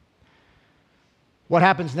time. What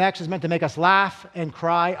happens next is meant to make us laugh and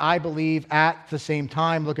cry, I believe, at the same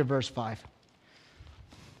time. Look at verse 5.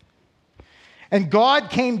 And God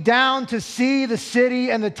came down to see the city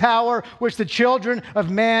and the tower which the children of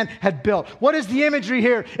man had built. What is the imagery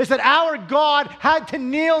here? It's that our God had to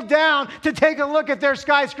kneel down to take a look at their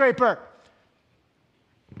skyscraper.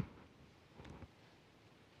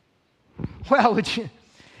 Well, if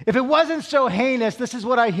it wasn't so heinous, this is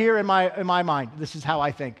what I hear in my mind. This is how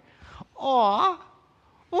I think. Aw,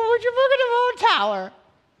 well, would you look at a little tower?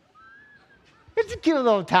 It's a cute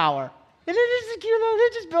little tower. And it is a cute little, they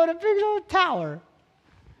just built a big little tower.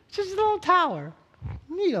 It's just a little tower.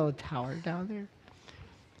 Neat little tower down there.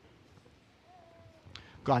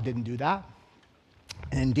 God didn't do that.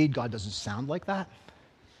 And indeed, God doesn't sound like that.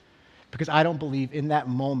 Because I don't believe in that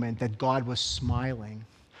moment that God was smiling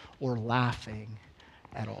or laughing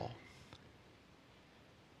at all.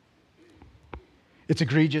 It's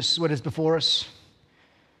egregious what is before us.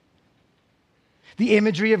 The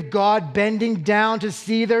imagery of God bending down to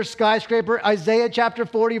see their skyscraper. Isaiah chapter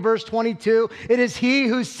 40, verse 22. It is he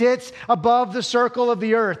who sits above the circle of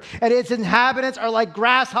the earth, and its inhabitants are like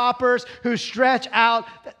grasshoppers who stretch out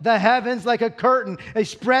the heavens like a curtain. He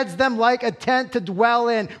spreads them like a tent to dwell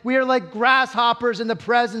in. We are like grasshoppers in the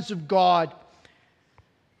presence of God.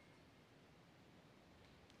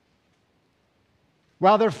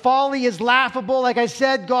 While their folly is laughable, like I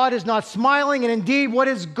said, God is not smiling. And indeed, what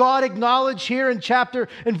does God acknowledge here in chapter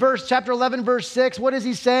 11, verse 6? What is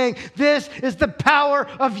he saying? This is the power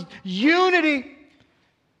of unity.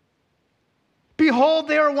 Behold,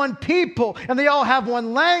 they are one people, and they all have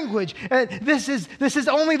one language. And this is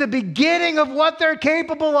only the beginning of what they're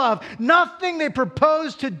capable of. Nothing they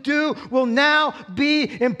propose to do will now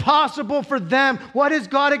be impossible for them. What is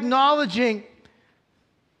God acknowledging?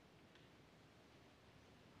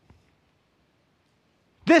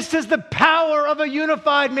 This is the power of a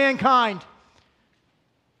unified mankind.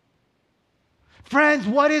 Friends,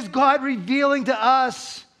 what is God revealing to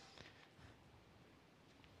us?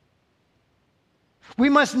 We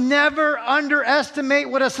must never underestimate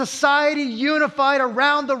what a society unified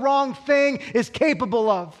around the wrong thing is capable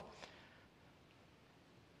of.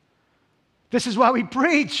 This is why we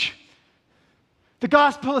preach the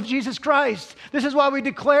gospel of Jesus Christ. This is why we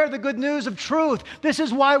declare the good news of truth. This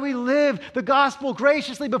is why we live the gospel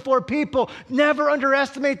graciously before people. Never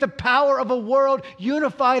underestimate the power of a world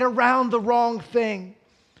unified around the wrong thing.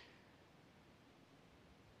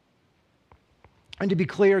 And to be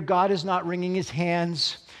clear, God is not wringing his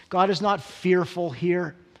hands. God is not fearful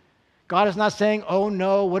here. God is not saying, oh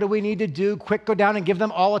no, what do we need to do? Quick, go down and give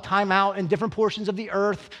them all a timeout in different portions of the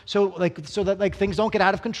earth so that things don't get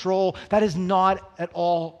out of control. That is not at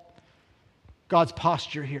all God's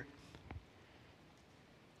posture here.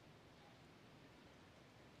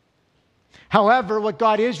 However, what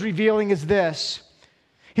God is revealing is this.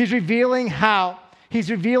 He's revealing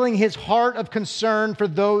his heart of concern for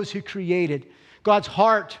those who created. God's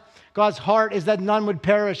heart is that none would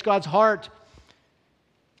perish. God's heart.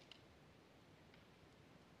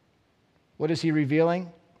 What is he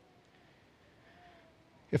revealing?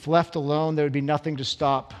 If left alone, there would be nothing to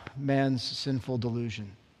stop man's sinful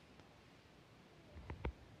delusion.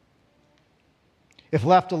 If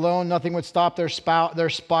left alone, nothing would stop their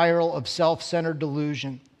spiral of self-centered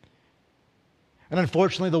delusion. And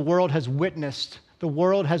unfortunately, the world has witnessed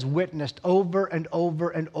over and over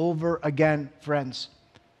and over again, friends,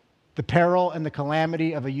 the peril and the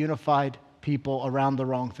calamity of a unified people around the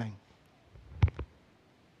wrong thing.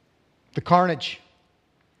 The carnage,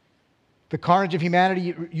 The carnage of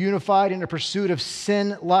humanity unified in a pursuit of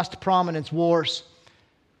sin, lust, prominence, wars,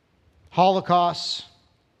 holocausts,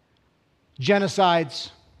 genocides,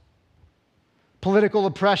 political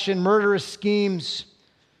oppression, murderous schemes,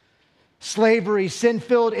 slavery,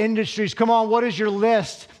 sin-filled industries. Come on, what is your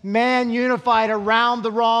list? Man unified around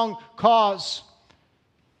the wrong cause.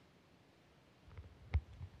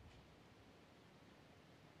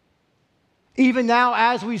 Even now,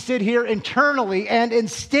 as we sit here internally and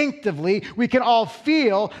instinctively, we can all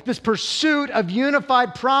feel this pursuit of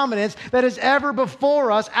unified prominence that is ever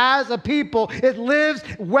before us as a people. It lives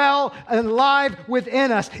well and alive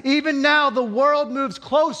within us. Even now, the world moves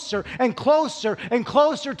closer and closer and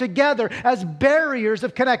closer together as barriers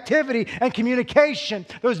of connectivity and communication.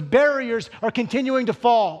 Those barriers are continuing to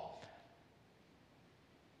fall.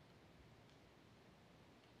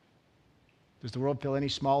 Does the world feel any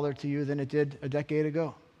smaller to you than it did a decade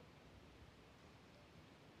ago?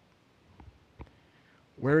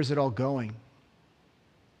 Where is it all going?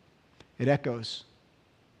 It echoes.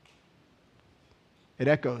 It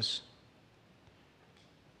echoes.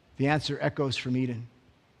 The answer echoes from Eden.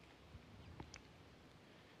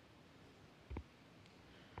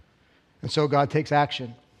 And so God takes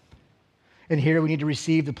action. And here we need to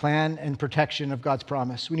receive the plan and protection of God's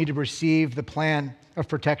promise. We need to receive the plan of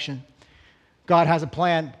protection. God has a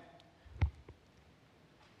plan.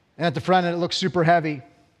 And at the front end, it looks super heavy.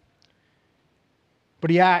 But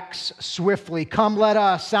he acts swiftly. Come, let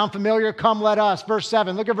us. Sound familiar? Come, let us. Verse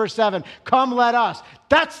 7. Look at verse 7. Come, let us.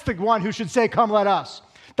 That's the one who should say, come, let us.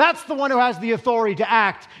 That's the one who has the authority to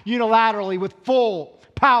act unilaterally with full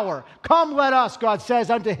power. Come, let us, God says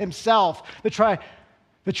unto himself.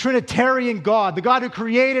 The Trinitarian God, the God who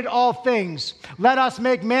created all things. Let us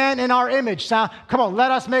make man in our image. Come on,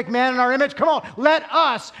 let us make man in our image. Come on, let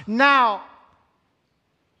us now.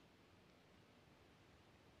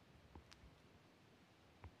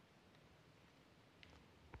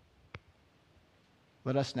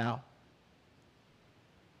 Let us now,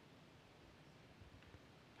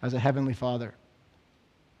 as a heavenly Father,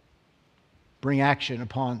 bring action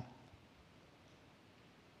upon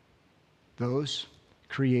those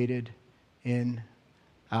created in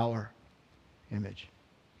our image.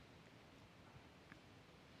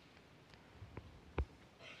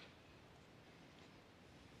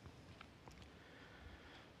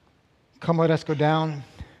 Come, let us go down,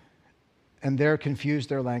 and there confuse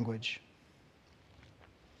their language.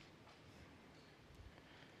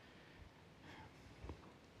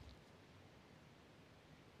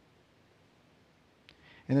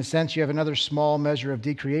 In a sense, you have another small measure of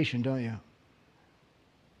decreation, don't you?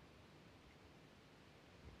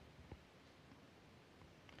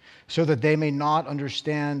 So that they may not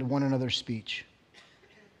understand one another's speech.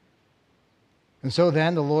 And so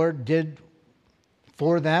then the Lord did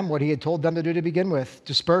for them what he had told them to do to begin with,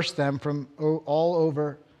 disperse them from all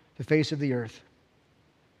over the face of the earth.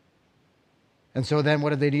 And so then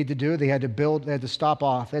what did they need to do? They had to stop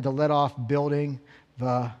off. They had to let off building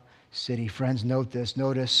the city. Friends,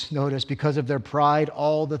 notice, because of their pride,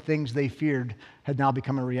 all the things they feared had now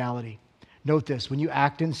become a reality. Note this, when you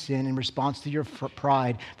act in sin in response to your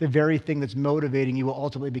pride, the very thing that's motivating you will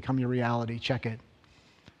ultimately become your reality. Check it.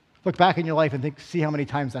 Look back in your life and see how many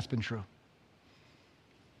times that's been true.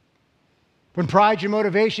 When pride's your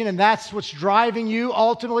motivation and that's what's driving you,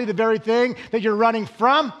 ultimately the very thing that you're running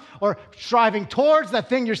from or striving towards, that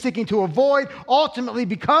thing you're seeking to avoid, ultimately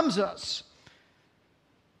becomes us.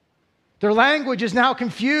 Their language is now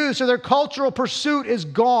confused, so their cultural pursuit is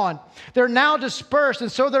gone. They're now dispersed,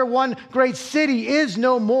 and so their one great city is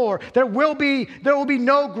no more. There will be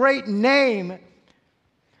no great name.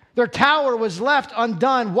 Their tower was left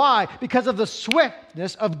undone. Why? Because of the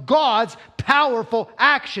swiftness of God's powerful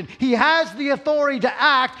action. He has the authority to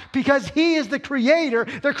act because he is the creator.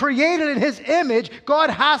 They're created in his image.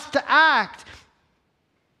 God has to act.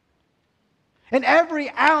 And every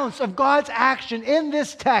ounce of God's action in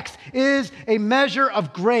this text is a measure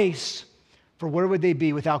of grace. For where would they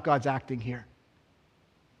be without God's acting here?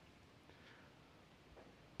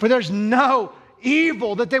 For there's no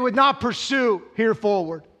evil that they would not pursue here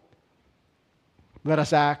forward. Let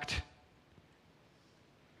us act.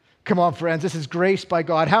 Come on, friends, this is grace by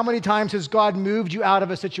God. How many times has God moved you out of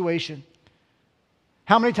a situation?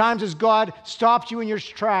 How many times has God stopped you in your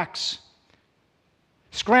tracks?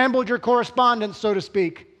 Scrambled your correspondence, so to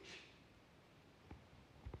speak.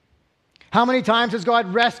 How many times has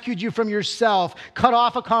God rescued you from yourself, cut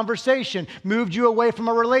off a conversation, moved you away from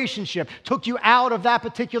a relationship, took you out of that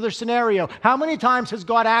particular scenario? How many times has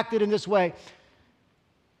God acted in this way?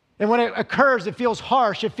 And when it occurs, it feels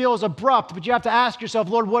harsh, it feels abrupt, but you have to ask yourself,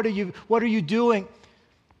 Lord, what are you doing?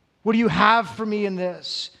 What do you have for me in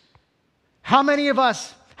this? How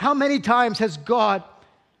many times has God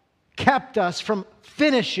kept us from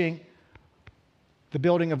finishing the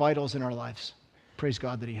building of idols in our lives? Praise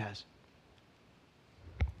God that He has.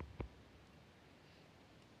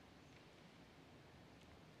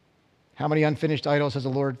 How many unfinished idols has the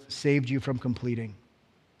Lord saved you from completing?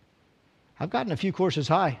 I've gotten a few courses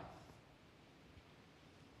high.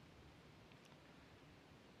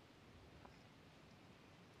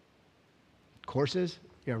 Courses?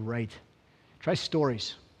 Yeah, right. Try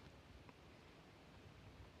stories.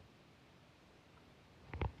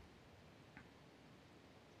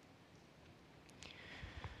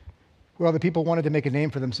 Well, the people wanted to make a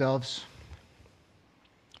name for themselves.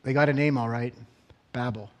 They got a name all right.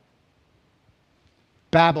 Babel.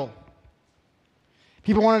 Babel.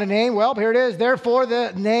 People wanted a name. Well, here it is. Therefore,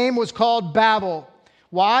 the name was called Babel.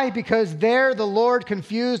 Why? Because there the Lord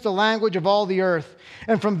confused the language of all the earth.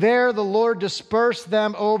 And from there the Lord dispersed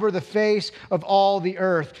them over the face of all the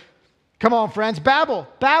earth. Come on, friends. Babel,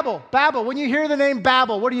 Babel, Babel. When you hear the name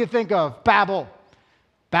Babel, what do you think of? Babel.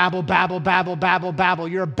 Babel, Babel, Babel, Babel, Babel.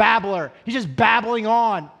 You're a babbler. He's just babbling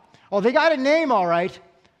on. Oh, they got a name all right.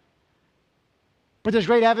 But there's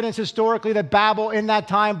great evidence historically that Babel in that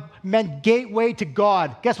time meant gateway to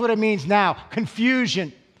God. Guess what it means now?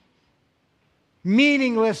 Confusion.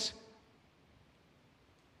 Meaningless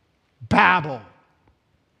babble.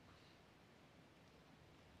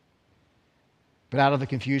 But out of the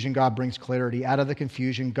confusion, God brings clarity. Out of the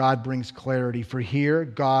confusion, God brings clarity. For here,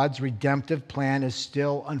 God's redemptive plan is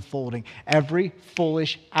still unfolding. Every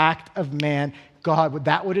foolish act of man, God,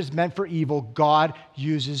 that what is meant for evil, God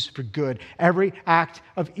uses for good. Every act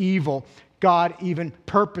of evil, God even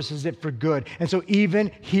purposes it for good. And so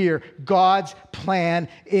even here, God's plan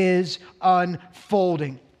is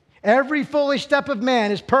unfolding. Every foolish step of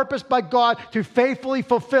man is purposed by God to faithfully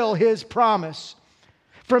fulfill His promise.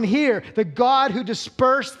 From here, the God who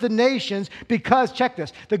dispersed the nations because, check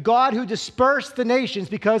this, the God who dispersed the nations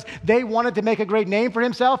because they wanted to make a great name for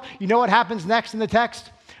Himself, you know what happens next in the text?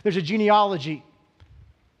 There's a genealogy.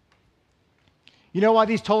 You know why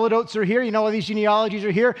these Toledotes are here? You know why these genealogies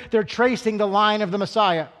are here? They're tracing the line of the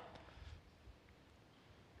Messiah.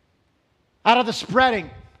 Out of the spreading,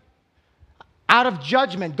 out of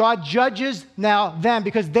judgment, God judges now them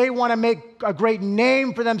because they want to make a great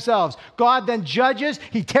name for themselves. God then judges.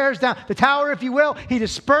 He tears down the tower, if you will. He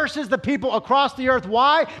disperses the people across the earth.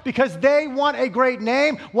 Why? Because they want a great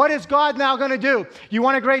name. What is God now going to do? You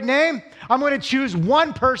want a great name? I'm going to choose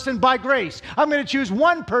one person by grace. I'm going to choose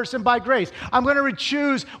one person by grace. I'm going to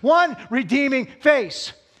choose one redeeming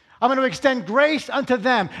face. I'm going to extend grace unto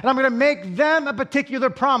them, and I'm going to make them a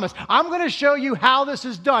particular promise. I'm going to show you how this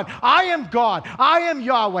is done. I am God. I am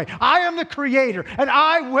Yahweh. I am the Creator, and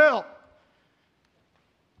I will.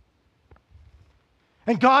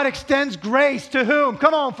 And God extends grace to whom?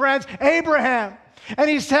 Come on, friends. Abraham. And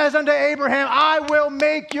He says unto Abraham, I will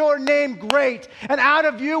make your name great, and out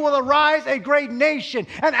of you will arise a great nation.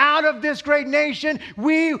 And out of this great nation,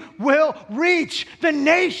 we will reach the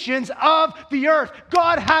nations of the earth.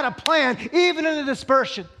 God had a plan, even in the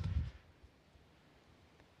dispersion.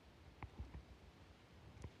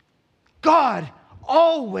 God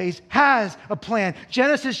always has a plan.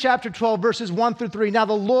 Genesis chapter 12, verses 1 through 3. Now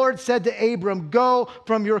the Lord said to Abram, go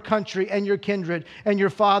from your country and your kindred and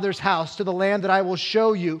your father's house to the land that I will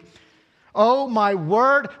show you. Oh, my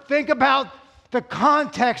word. Think about the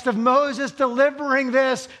context of Moses delivering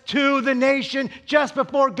this to the nation just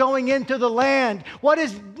before going into the land. What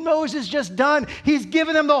has Moses just done? He's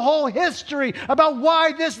given them the whole history about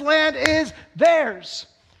why this land is theirs.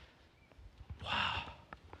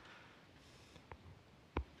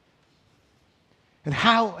 And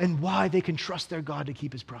how and why they can trust their God to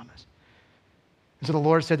keep His promise. And so the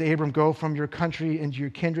Lord said to Abram, go from your country and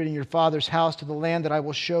your kindred and your father's house to the land that I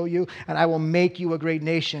will show you, and I will make you a great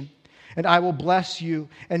nation. And I will bless you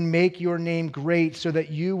and make your name great so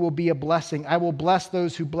that you will be a blessing. I will bless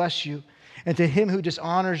those who bless you. And to him who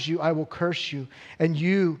dishonors you, I will curse you. And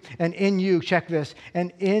in you, check this,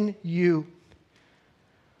 and in you,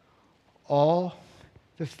 all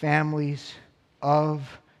the families of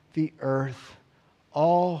the earth,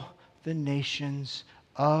 all the nations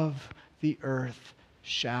of the earth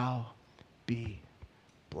shall be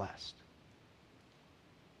blessed.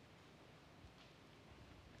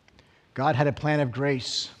 God had a plan of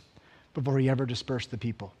grace before He ever dispersed the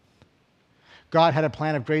people. God had a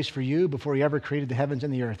plan of grace for you before He ever created the heavens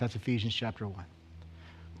and the earth. That's Ephesians chapter 1.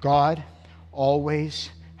 God always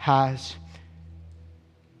has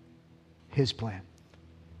His plan.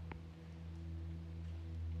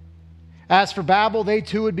 As for Babel, they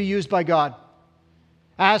too would be used by God.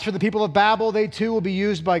 As for the people of Babel, they too will be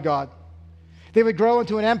used by God. They would grow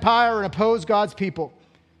into an empire and oppose God's people.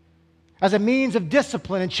 As a means of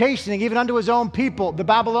discipline and chastening, even unto his own people, the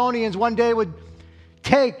Babylonians one day would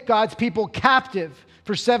take God's people captive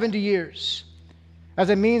for 70 years as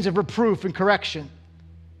a means of reproof and correction.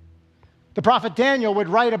 The prophet Daniel would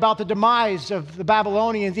write about the demise of the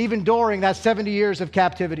Babylonians even during that 70 years of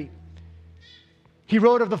captivity. He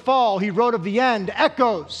wrote of the fall. He wrote of the end.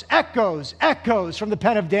 Echoes, echoes, echoes from the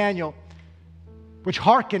pen of Daniel, which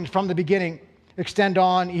hearkened from the beginning, extend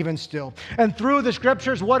on even still. And through the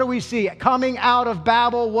scriptures, what do we see? Coming out of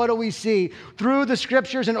Babel, what do we see? Through the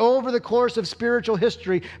scriptures and over the course of spiritual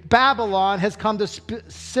history, Babylon has come to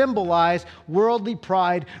symbolize worldly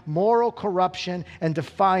pride, moral corruption, and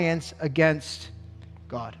defiance against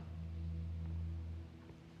God.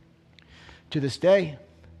 To this day,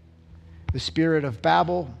 the spirit of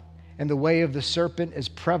Babel and the way of the serpent is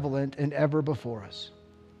prevalent and ever before us.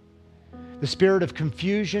 The spirit of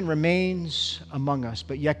confusion remains among us,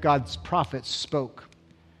 but yet God's prophets spoke.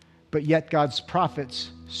 But yet God's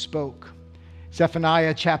prophets spoke.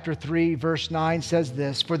 Zephaniah chapter 3, verse 9 says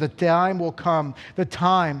this, "For the time will come,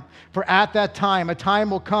 for at that time a time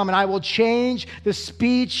will come, and I will change the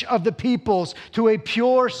speech of the peoples to a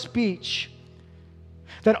pure speech,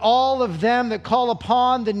 that all of them that call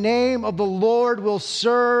upon the name of the Lord will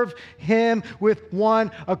serve him with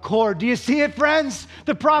one accord." Do you see it, friends?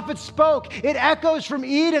 The prophet spoke. It echoes from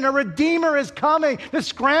Eden. A Redeemer is coming. The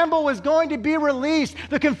scramble is going to be released.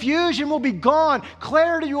 The confusion will be gone.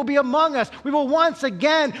 Clarity will be among us. We will once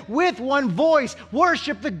again, with one voice,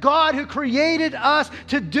 worship the God who created us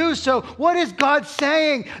to do so. What is God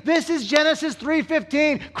saying? This is Genesis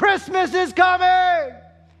 3:15. Christmas is coming.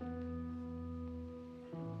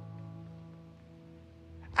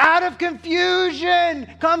 Out of confusion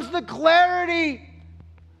comes the clarity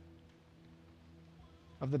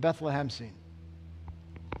of the Bethlehem scene.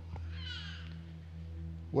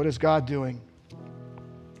 What is God doing?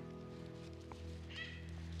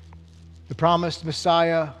 The promised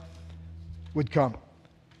Messiah would come.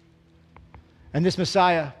 And this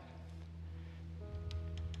Messiah,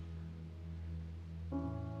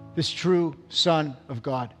 this true Son of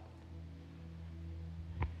God,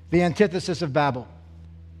 the antithesis of Babel.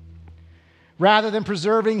 Rather than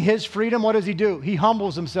preserving his freedom, what does he do? He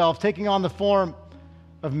humbles himself, taking on the form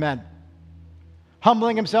of men.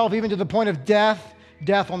 Humbling himself even to the point of death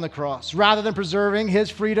on the cross. Rather than preserving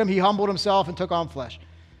his freedom, he humbled himself and took on flesh.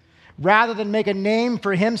 Rather than make a name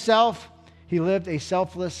for himself, he lived a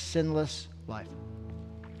selfless, sinless life.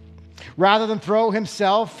 Rather than throw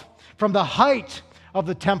himself from the height of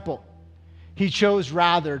the temple, he chose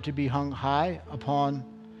rather to be hung high upon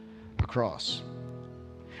the cross.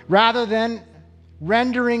 Rather than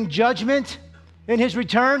rendering judgment in his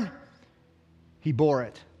return, he bore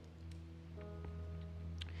it.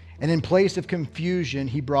 And in place of confusion,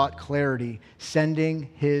 he brought clarity, sending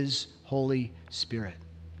his Holy Spirit.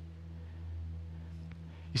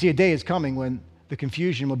 You see, a day is coming when the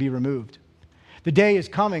confusion will be removed. The day is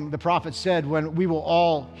coming, the prophet said, when we will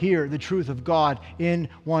all hear the truth of God in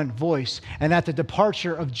one voice. And at the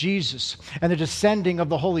departure of Jesus and the descending of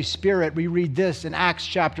the Holy Spirit, we read this in Acts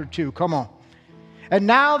chapter 2. Come on. "And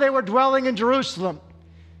now they were dwelling in Jerusalem.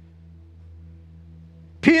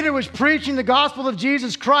 Peter was preaching the gospel of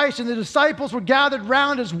Jesus Christ, and the disciples were gathered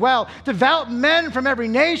round as well, devout men from every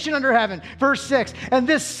nation under heaven." Verse 6, "And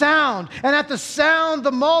this sound, and at the sound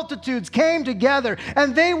the multitudes came together,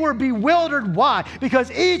 and they were bewildered." Why?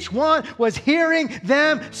 Because each one was hearing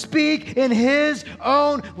them speak in his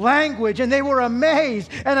own language, and they were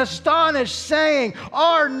amazed and astonished, saying,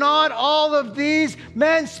 "Are not all of these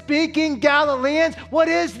men speaking Galileans?" What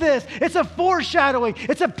is this? It's a foreshadowing.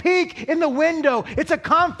 It's a peek in the window. It's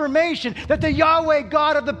a confirmation that the Yahweh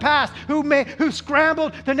God of the past, who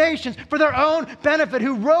scrambled the nations for their own benefit,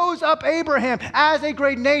 who rose up Abraham as a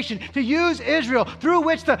great nation to use Israel, through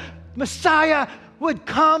which the Messiah would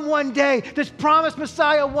come one day, this promised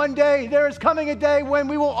Messiah one day. There is coming a day when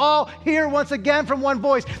we will all hear once again from one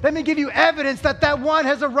voice. Let me give you evidence that that one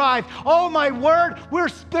has arrived. Oh my word,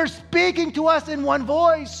 they're speaking to us in one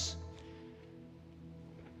voice.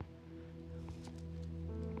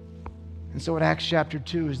 And so in Acts chapter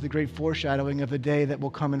 2 is the great foreshadowing of the day that will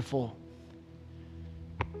come in full.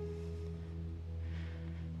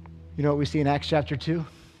 You know what we see in Acts chapter 2?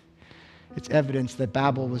 It's evidence that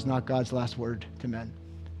Babel was not God's last word to men.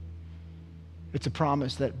 It's a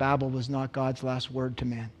promise that Babel was not God's last word to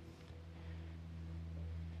man.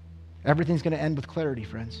 Everything's going to end with clarity,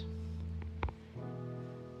 friends.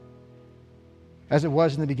 As it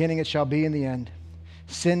was in the beginning, it shall be in the end.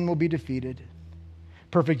 Sin will be defeated.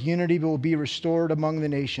 Perfect unity will be restored among the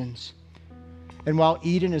nations. And while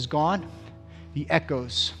Eden is gone, the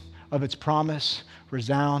echoes of its promise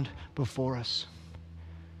resound before us.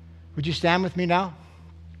 Would you stand with me now?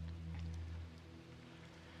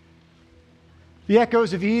 The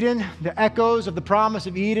echoes of Eden, the echoes of the promise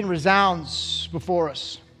of Eden resounds before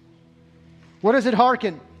us. What does it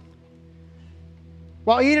hearken?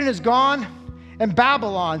 While Eden is gone and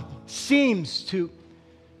Babylon seems to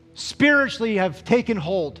spiritually have taken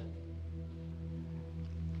hold,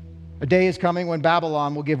 a day is coming when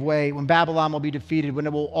Babylon will give way, when Babylon will be defeated, when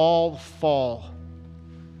it will all fall.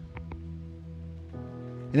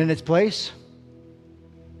 And in its place,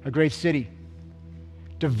 a great city,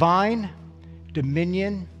 divine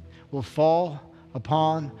dominion will fall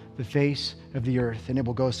upon the face of the earth, and it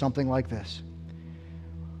will go something like this.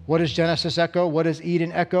 What does Genesis echo? What does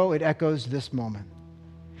Eden echo? It echoes this moment.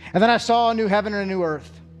 And then I saw a new heaven and a new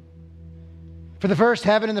earth. For the first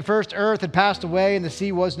heaven and the first earth had passed away, and the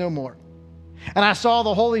sea was no more. And I saw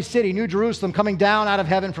the holy city, New Jerusalem, coming down out of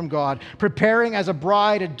heaven from God, preparing as a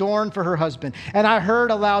bride adorned for her husband. And I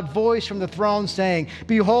heard a loud voice from the throne saying,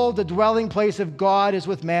 Behold, the dwelling place of God is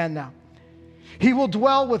with man now. He will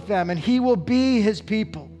dwell with them, and he will be his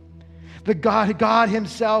people. The God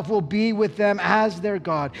himself will be with them as their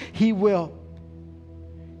God. He will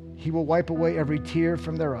wipe away every tear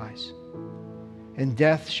from their eyes, and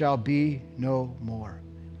death shall be no more.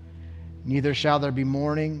 Neither shall there be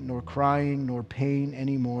mourning, nor crying, nor pain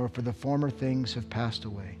anymore, for the former things have passed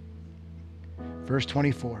away. Verse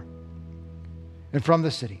 24. And from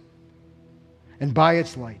the city, and by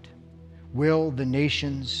its light, will the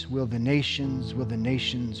nations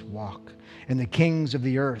walk, and the kings of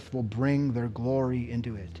the earth will bring their glory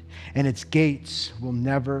into it, and its gates will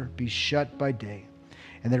never be shut by day,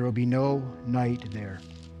 and there will be no night there.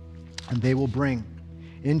 And they will bring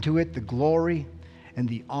into it the glory and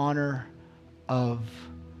the honor of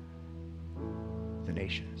the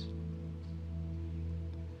nations.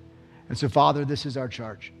 And so, Father, this is our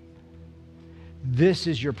charge. This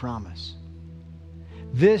is your promise.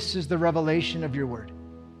 This is the revelation of your word.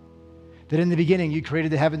 That in the beginning you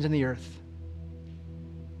created the heavens and the earth.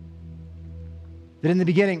 That in the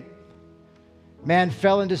beginning man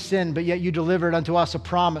fell into sin, but yet you delivered unto us a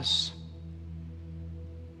promise.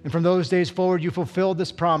 And from those days forward, you fulfilled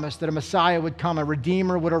this promise that a Messiah would come, a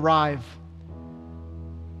Redeemer would arrive.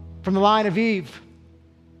 From the line of Eve,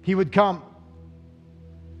 he would come.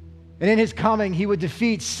 And in his coming, he would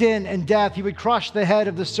defeat sin and death. He would crush the head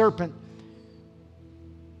of the serpent.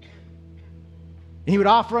 And he would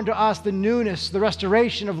offer unto us the newness, the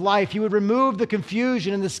restoration of life. He would remove the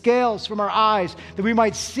confusion and the scales from our eyes, that we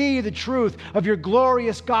might see the truth of your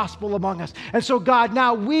glorious gospel among us. And so, God,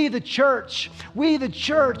 now we the church,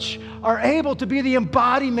 are able to be the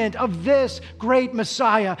embodiment of this great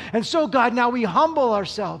Messiah. And so, God, now we humble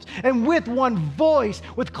ourselves, and with one voice,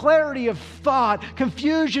 with clarity of thought,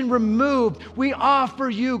 confusion removed, we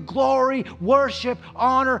offer you glory, worship,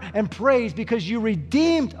 honor, and praise, because you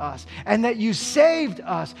redeemed us and that you saved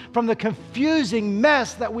us from the confusing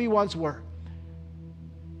mess that we once were.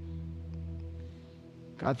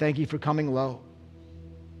 God, thank you for coming low.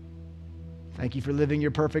 Thank you for living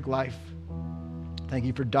your perfect life. Thank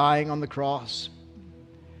you for dying on the cross.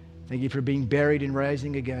 Thank you for being buried and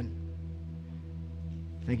rising again.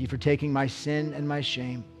 Thank you for taking my sin and my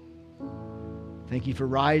shame. Thank you for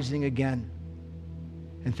rising again.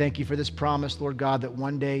 And thank you for this promise, Lord God, that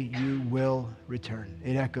one day you will return.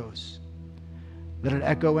 It echoes. Let it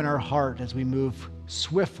echo in our heart as we move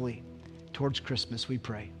swiftly towards Christmas, we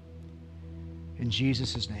pray. In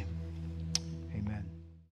Jesus' name.